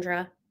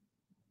Sandra.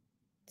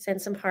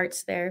 Send some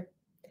hearts there.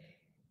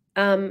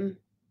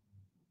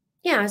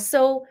 Yeah,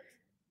 so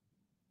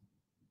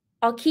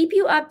I'll keep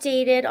you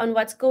updated on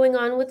what's going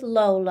on with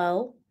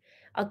Lolo.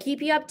 I'll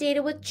keep you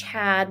updated with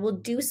Chad. We'll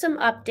do some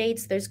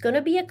updates. There's going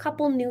to be a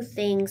couple new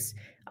things.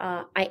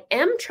 I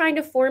am trying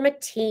to form a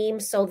team,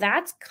 so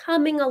that's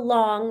coming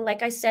along.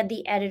 Like I said,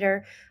 the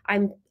editor,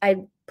 I'm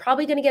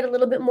probably going to get a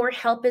little bit more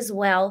help as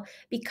well,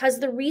 because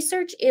the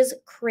research is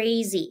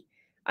crazy.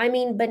 I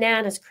mean,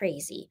 bananas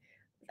crazy.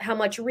 How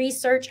much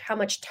research, how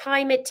much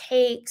time it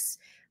takes.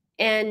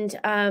 And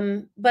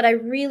but I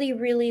really,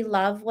 really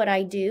love what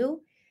I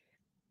do.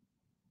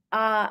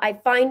 I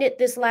find it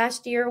this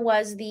last year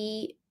was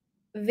the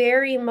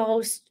very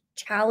most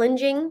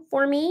challenging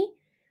for me.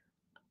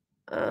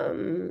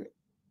 And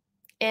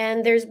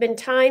there's been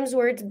times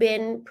where it's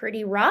been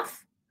pretty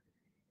rough,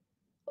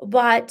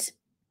 but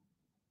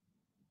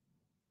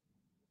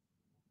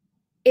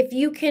if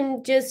you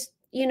can just,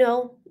 you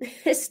know,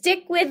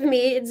 stick with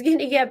me, it's going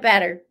to get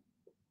better.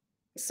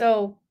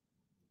 So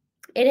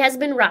it has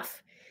been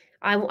rough.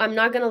 I'm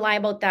not going to lie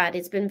about that.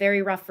 It's been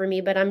very rough for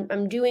me, but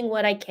I'm doing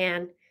what I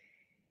can.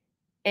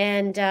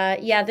 And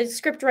yeah, the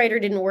script writer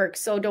didn't work,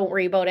 so don't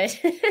worry about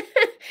it.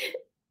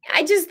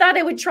 I just thought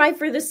I would try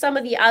for some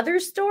of the other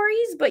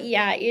stories, but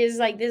yeah, it is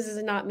like, this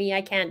is not me.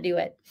 I can't do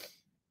it.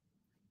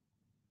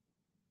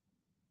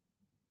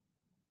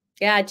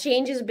 Yeah,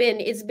 change has been,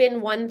 it's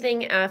been one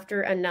thing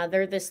after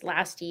another this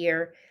last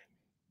year.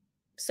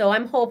 So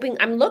I'm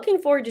looking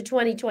forward to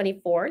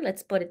 2024.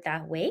 Let's put it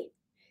that way.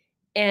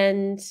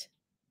 And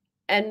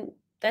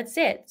that's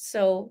it.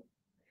 So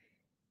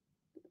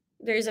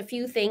there's a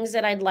few things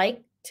that I'd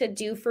like to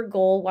do for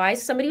goal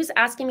wise. Somebody was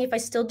asking me if I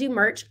still do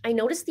merch. I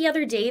noticed the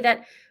other day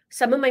that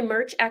some of my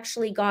merch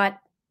actually got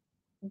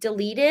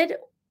deleted.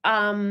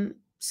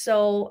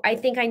 So I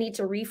think I need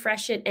to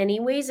refresh it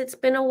anyways. It's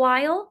been a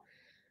while.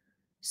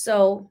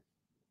 So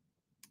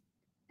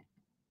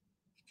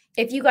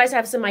if you guys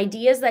have some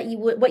ideas that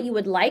what you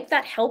would like,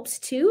 that helps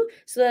too,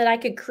 so that I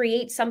could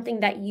create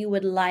something that you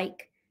would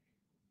like.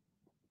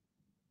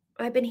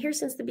 I've been here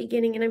since the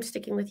beginning and I'm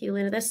sticking with you,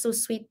 Linda. That's so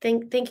sweet.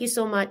 Thank you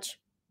so much.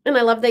 And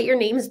I love that your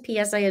name is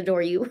P.S. I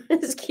adore you.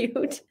 It's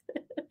cute.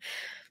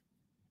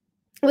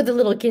 With a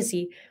little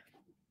kissy.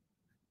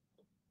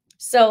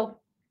 So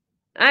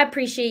I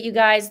appreciate you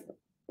guys.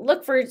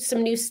 Look for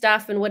some new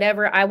stuff and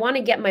whatever. I want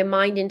to get my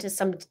mind into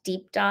some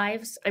deep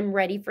dives. I'm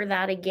ready for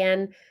that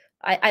again.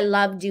 I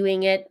love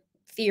doing it.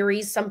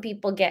 Theories. Some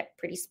people get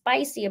pretty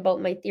spicy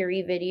about my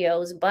theory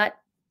videos, but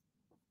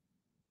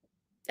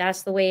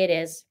that's the way it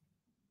is.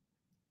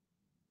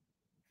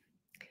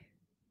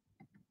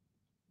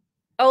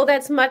 Oh,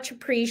 that's much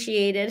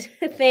appreciated.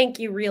 Thank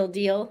you, Real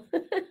Deal.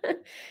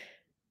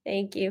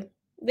 Thank you.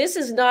 This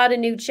is not a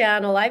new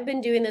channel. I've been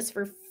doing this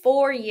for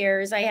 4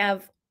 years. I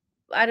have,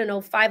 I don't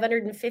know,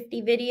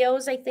 550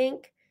 videos, I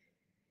think.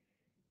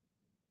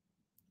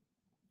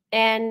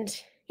 And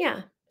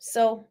yeah,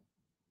 so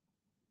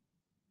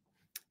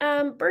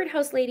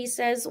Birdhouse Lady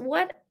says,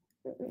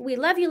 we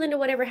love you, Linda.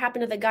 Whatever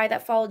happened to the guy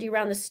that followed you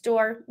around the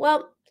store?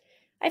 Well,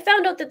 I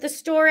found out that the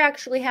store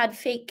actually had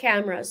fake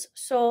cameras.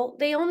 So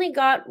they only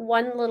got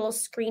one little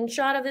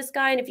screenshot of this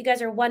guy. And if you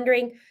guys are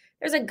wondering,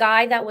 there's a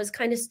guy that was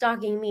kind of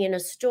stalking me in a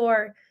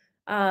store.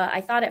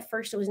 I thought at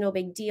first it was no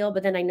big deal,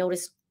 but then I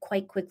noticed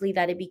quite quickly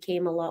that it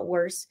became a lot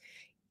worse.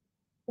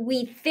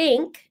 We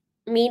think,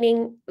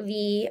 meaning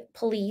the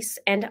police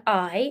and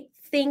I,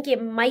 think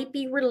it might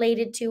be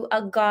related to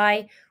a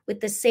guy with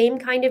the same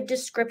kind of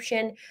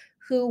description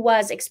who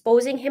was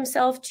exposing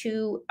himself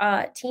to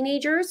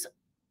teenagers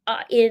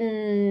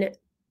in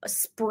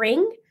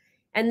spring.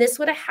 And this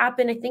would have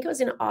happened, I think it was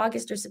in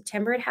August or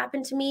September, it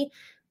happened to me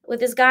with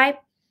this guy.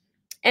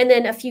 And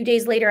then a few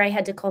days later, I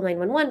had to call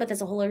 911, but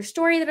that's a whole other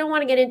story that I don't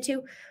want to get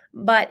into.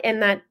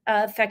 And that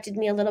affected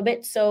me a little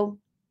bit. So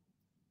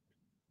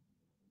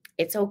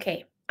it's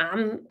okay.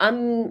 I'm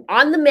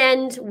on the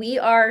mend.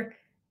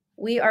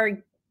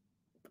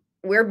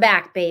 We're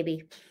back,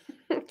 baby.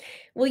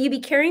 Will you be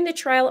carrying the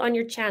trial on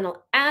your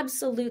channel?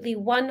 Absolutely,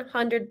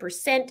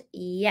 100%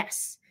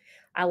 yes.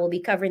 I will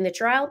be covering the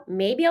trial.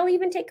 Maybe I'll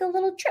even take a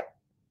little trip.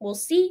 We'll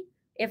see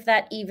if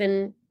that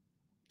even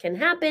can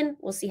happen.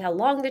 We'll see how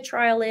long the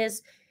trial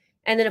is.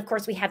 And then, of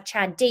course, we have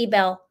Chad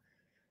Daybell.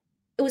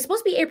 It was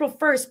supposed to be April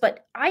 1st,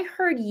 but I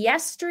heard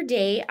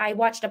yesterday, I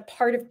watched a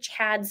part of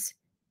Chad's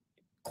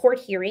court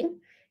hearing,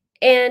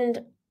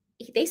 and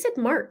they said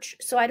March.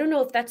 So I don't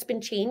know if that's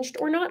been changed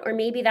or not, or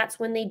maybe that's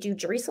when they do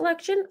jury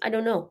selection. I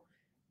don't know.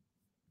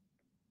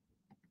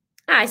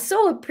 I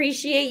so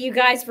appreciate you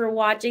guys for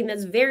watching.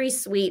 That's very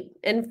sweet.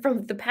 And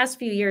from the past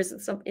few years,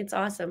 it's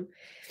awesome.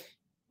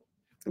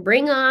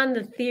 Bring on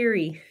the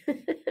theory.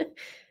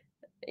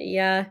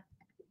 Yeah.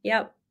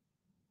 Yep.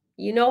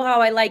 You know how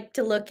I like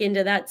to look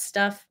into that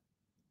stuff.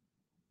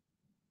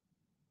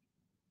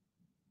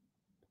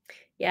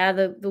 Yeah,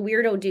 the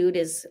weirdo dude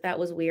that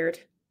was weird.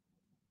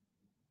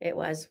 It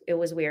was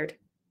weird.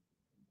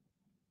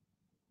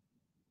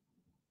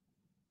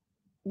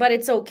 But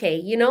it's okay,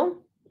 you know?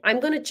 I'm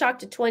going to chalk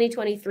to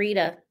 2023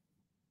 to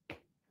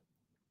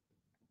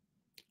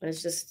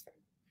let's just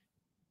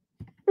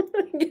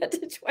get to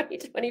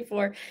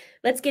 2024.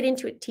 Let's get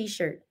into it.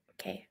 T-shirt.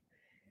 Okay.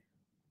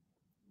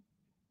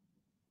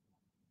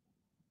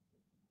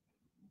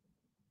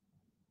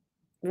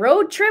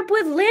 Road trip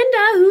with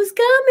Linda. Who's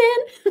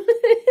coming?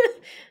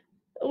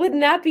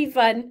 Wouldn't that be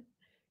fun?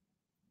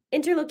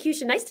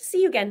 Interlocution. Nice to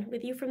see you again.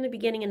 With you from the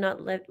beginning and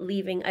not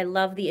leaving. I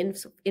love the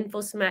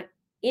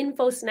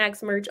info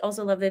snacks merch.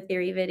 Also love the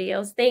theory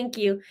videos. Thank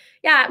you.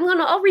 Yeah,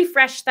 I'll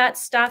refresh that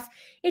stuff.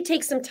 It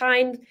takes some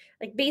time.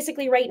 Like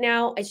basically right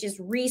now, it's just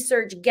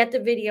research, get the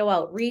video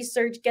out,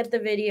 research, get the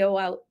video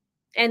out.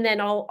 And then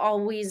I'll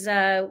always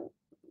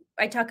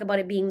I talk about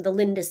it being the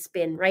Linda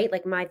spin, right?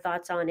 Like my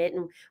thoughts on it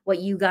and what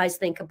you guys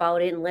think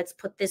about it. And let's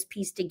put this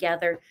piece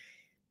together.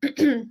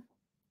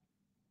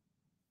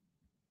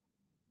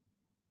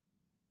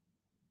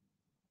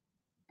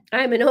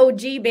 I'm an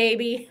OG,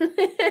 baby.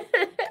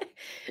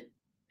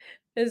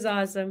 It's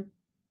awesome.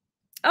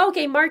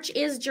 Okay, March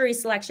is jury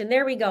selection.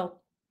 There we go.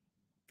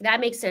 That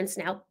makes sense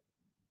now.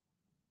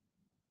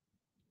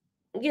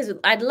 Because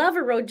I'd love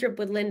a road trip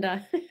with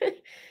Linda.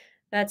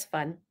 That's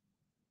fun.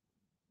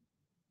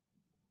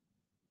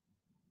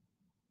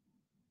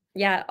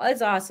 Yeah,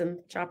 it's awesome.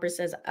 Chopper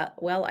says,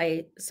 well,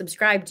 I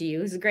subscribe to you.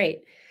 This is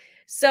great.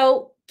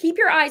 So keep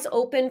your eyes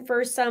open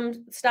for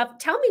some stuff.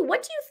 Tell me,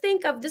 what do you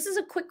think of, this is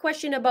a quick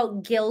question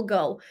about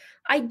Gilgo.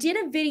 I did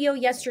a video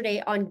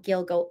yesterday on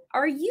Gilgo.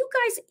 Are you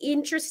guys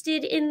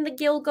interested in the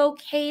Gilgo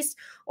case,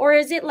 or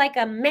is it like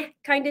a meh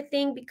kind of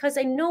thing? Because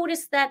I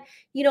noticed that,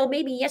 you know,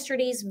 maybe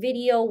yesterday's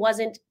video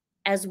wasn't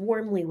as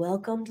warmly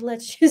welcomed,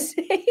 let's just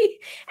say,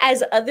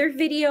 as other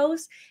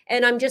videos.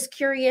 And I'm just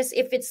curious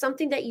if it's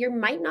something that you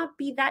might not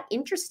be that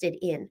interested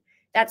in.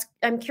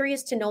 I'm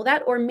curious to know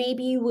that, or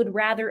maybe you would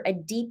rather a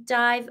deep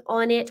dive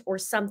on it or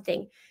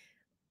something.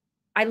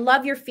 I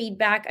love your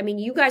feedback. I mean,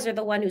 you guys are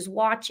the one who's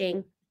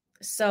watching.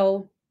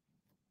 So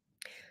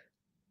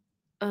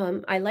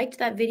I liked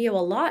that video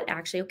a lot,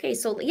 actually. Okay,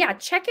 so yeah,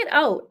 check it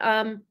out.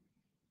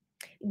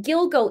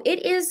 Gilgo,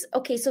 it is,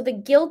 okay, so the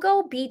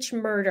Gilgo Beach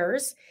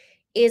murders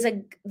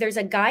there's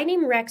a guy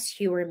named Rex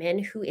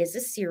Heuermann who is a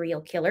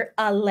serial killer,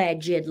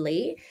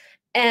 allegedly.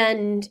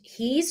 And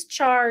he's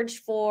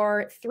charged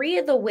for 3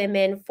 of the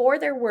women, 4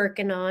 they're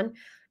working on,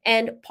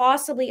 and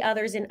possibly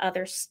others in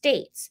other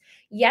states.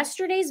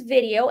 Yesterday's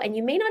video, and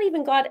you may not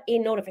even got a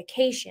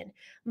notification,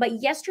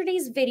 but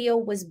yesterday's video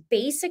was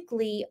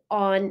basically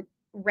on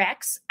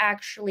Rex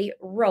actually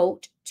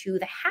wrote to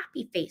the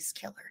Happy Face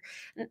killer.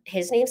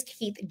 His name's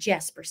Keith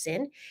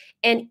Jesperson.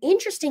 And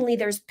interestingly,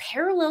 there's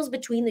parallels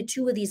between the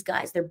 2 of these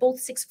guys. They're both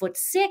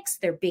 6'6".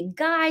 They're big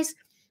guys.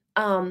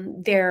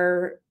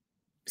 They're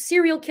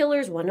serial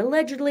killers, one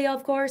allegedly,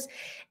 of course,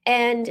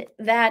 and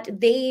that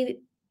the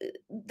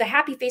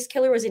Happy Face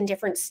killer was in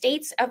different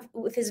states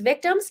with his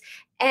victims,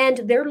 and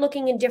they're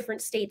looking in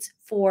different states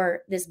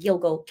for this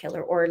Gilgo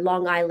killer, or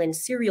Long Island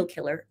serial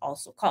killer,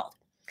 also called.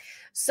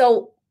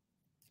 So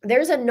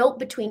there's a note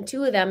between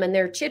 2 of them, and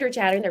they're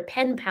chitter-chattering, they're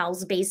pen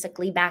pals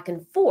basically back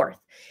and forth.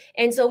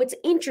 And so it's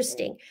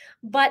interesting.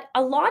 But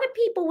a lot of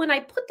people, when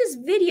I put this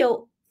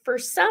video, for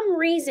some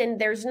reason,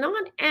 there's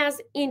not as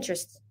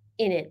interest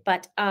in it.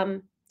 But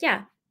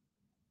yeah.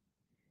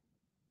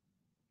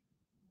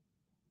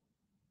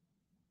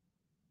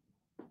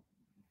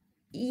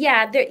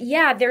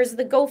 Yeah, there's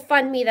the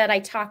GoFundMe that I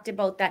talked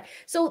about that.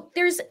 So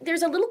there's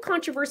a little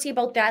controversy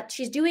about that.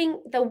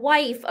 The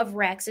wife of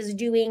Rex is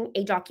doing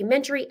a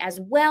documentary as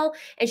well,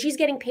 and she's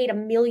getting paid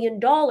 $1 million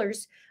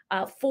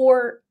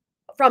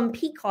from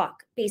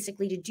Peacock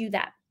basically to do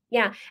that.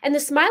 Yeah, and the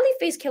smiley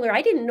face killer,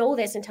 I didn't know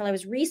this until I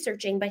was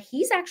researching, but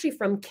he's actually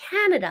from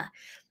Canada,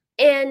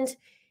 and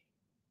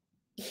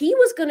he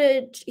was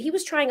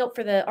trying out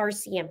for the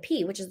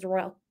RCMP, which is the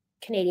Royal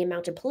Canadian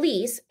Mounted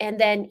Police, and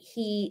then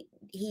he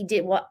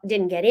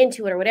didn't get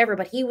into it or whatever,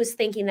 but he was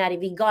thinking that if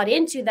he got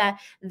into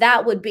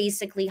that would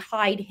basically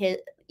hide his,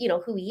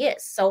 who he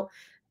is. So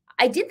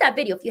I did that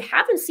video. If you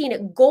haven't seen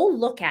it, go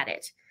look at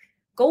it,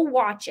 go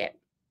watch it.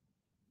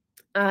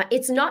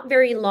 It's not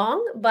very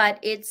long, but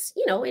it's,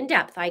 in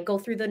depth. I go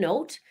through the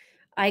note.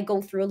 I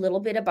go through a little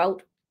bit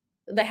about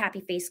the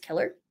Happy Face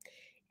killer,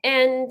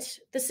 and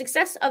the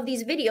success of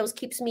these videos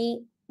keeps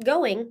me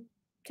going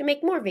to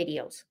make more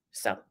videos.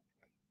 So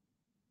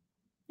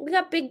we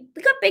got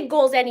big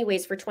goals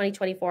anyways for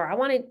 2024. I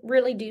want to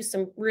really do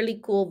some really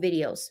cool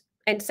videos.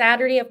 And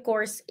Saturday, of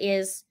course,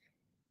 is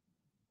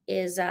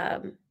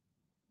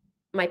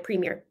my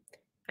premiere.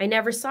 I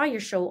never saw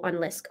your show on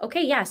Lisk.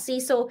 Okay, yeah, see,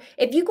 so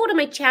if you go to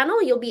my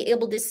channel, you'll be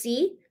able to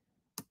see.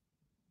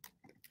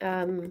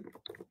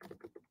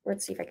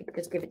 Let's see if I could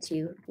just give it to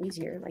you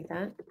easier like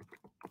that.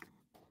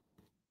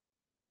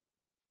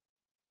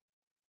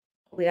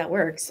 Hopefully that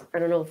works. I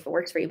don't know if it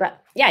works for you,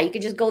 but yeah, you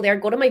could just go there,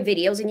 go to my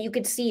videos, and you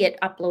could see it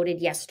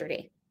uploaded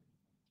yesterday.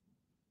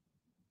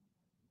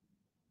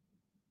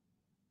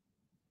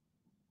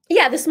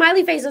 Yeah, the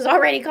smiley face is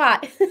already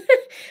caught,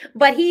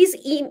 but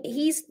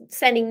he's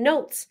sending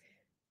notes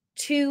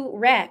to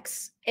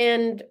Rex,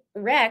 and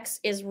Rex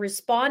is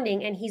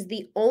responding, and he's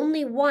the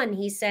only one,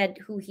 he said,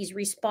 who he's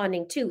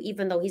responding to,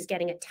 even though he's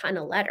getting a ton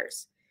of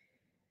letters.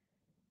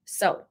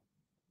 So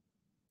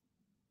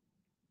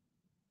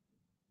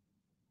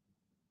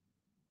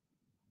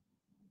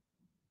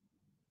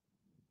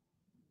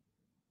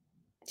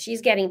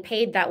she's getting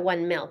paid that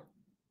 $1 million.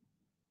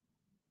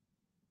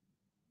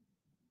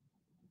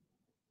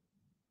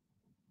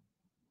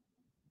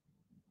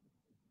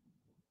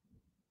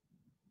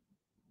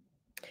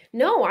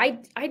 No, I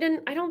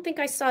don't think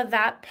I saw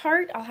that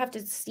part. I'll have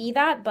to see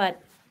that,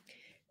 but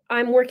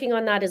I'm working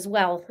on that as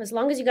well. As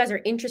long as you guys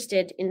are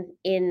interested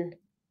in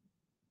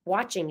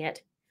watching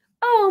it.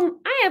 Oh,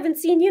 I haven't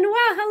seen you in a while.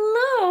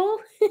 Hello.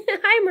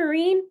 Hi,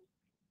 Maureen.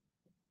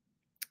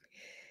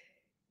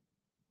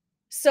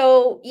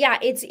 So yeah,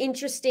 it's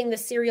interesting, the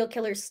serial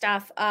killer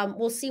stuff.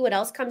 We'll see what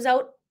else comes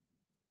out.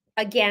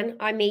 Again,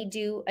 I may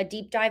do a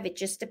deep dive. It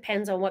just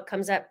depends on what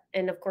comes up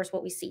and, of course,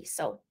 what we see.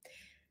 So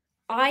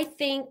I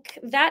think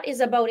that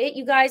is about it,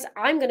 you guys.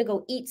 I'm going to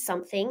go eat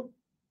something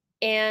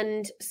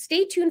and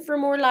stay tuned for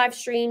more live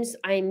streams.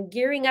 I'm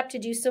gearing up to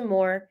do some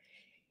more,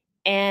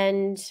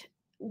 and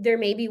there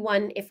may be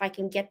one if I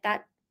can get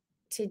that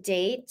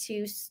today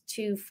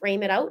to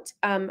frame it out.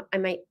 I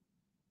might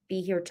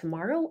be here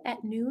tomorrow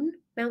at noon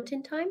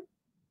Mountain Time.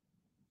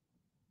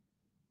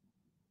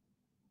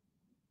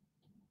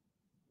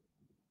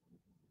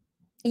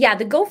 Yeah,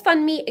 the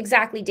GoFundMe,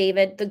 exactly,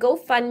 David. The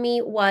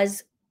GoFundMe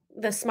was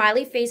the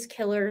smiley face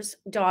killer's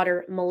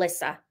daughter,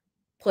 Melissa,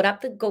 put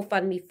up the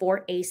GoFundMe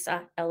for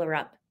Asa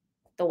Ellerup,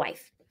 the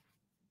wife.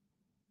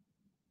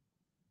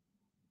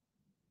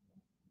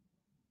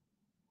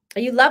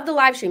 You love the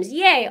live streams.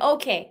 Yay.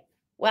 Okay.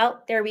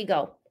 Well, there we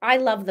go. I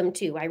love them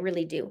too. I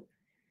really do.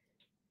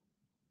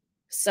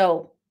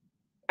 So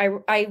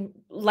I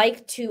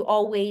like to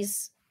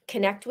always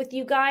connect with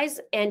you guys.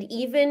 And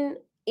even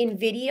in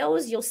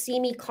videos, you'll see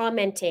me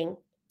commenting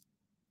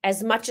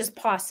as much as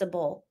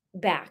possible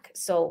back.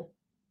 So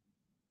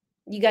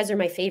you guys are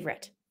my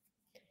favorite.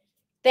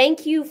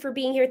 Thank you for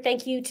being here.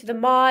 Thank you to the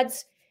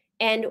mods.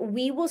 And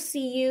we will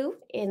see you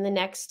in the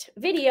next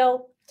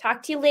video.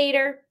 Talk to you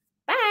later.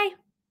 Bye.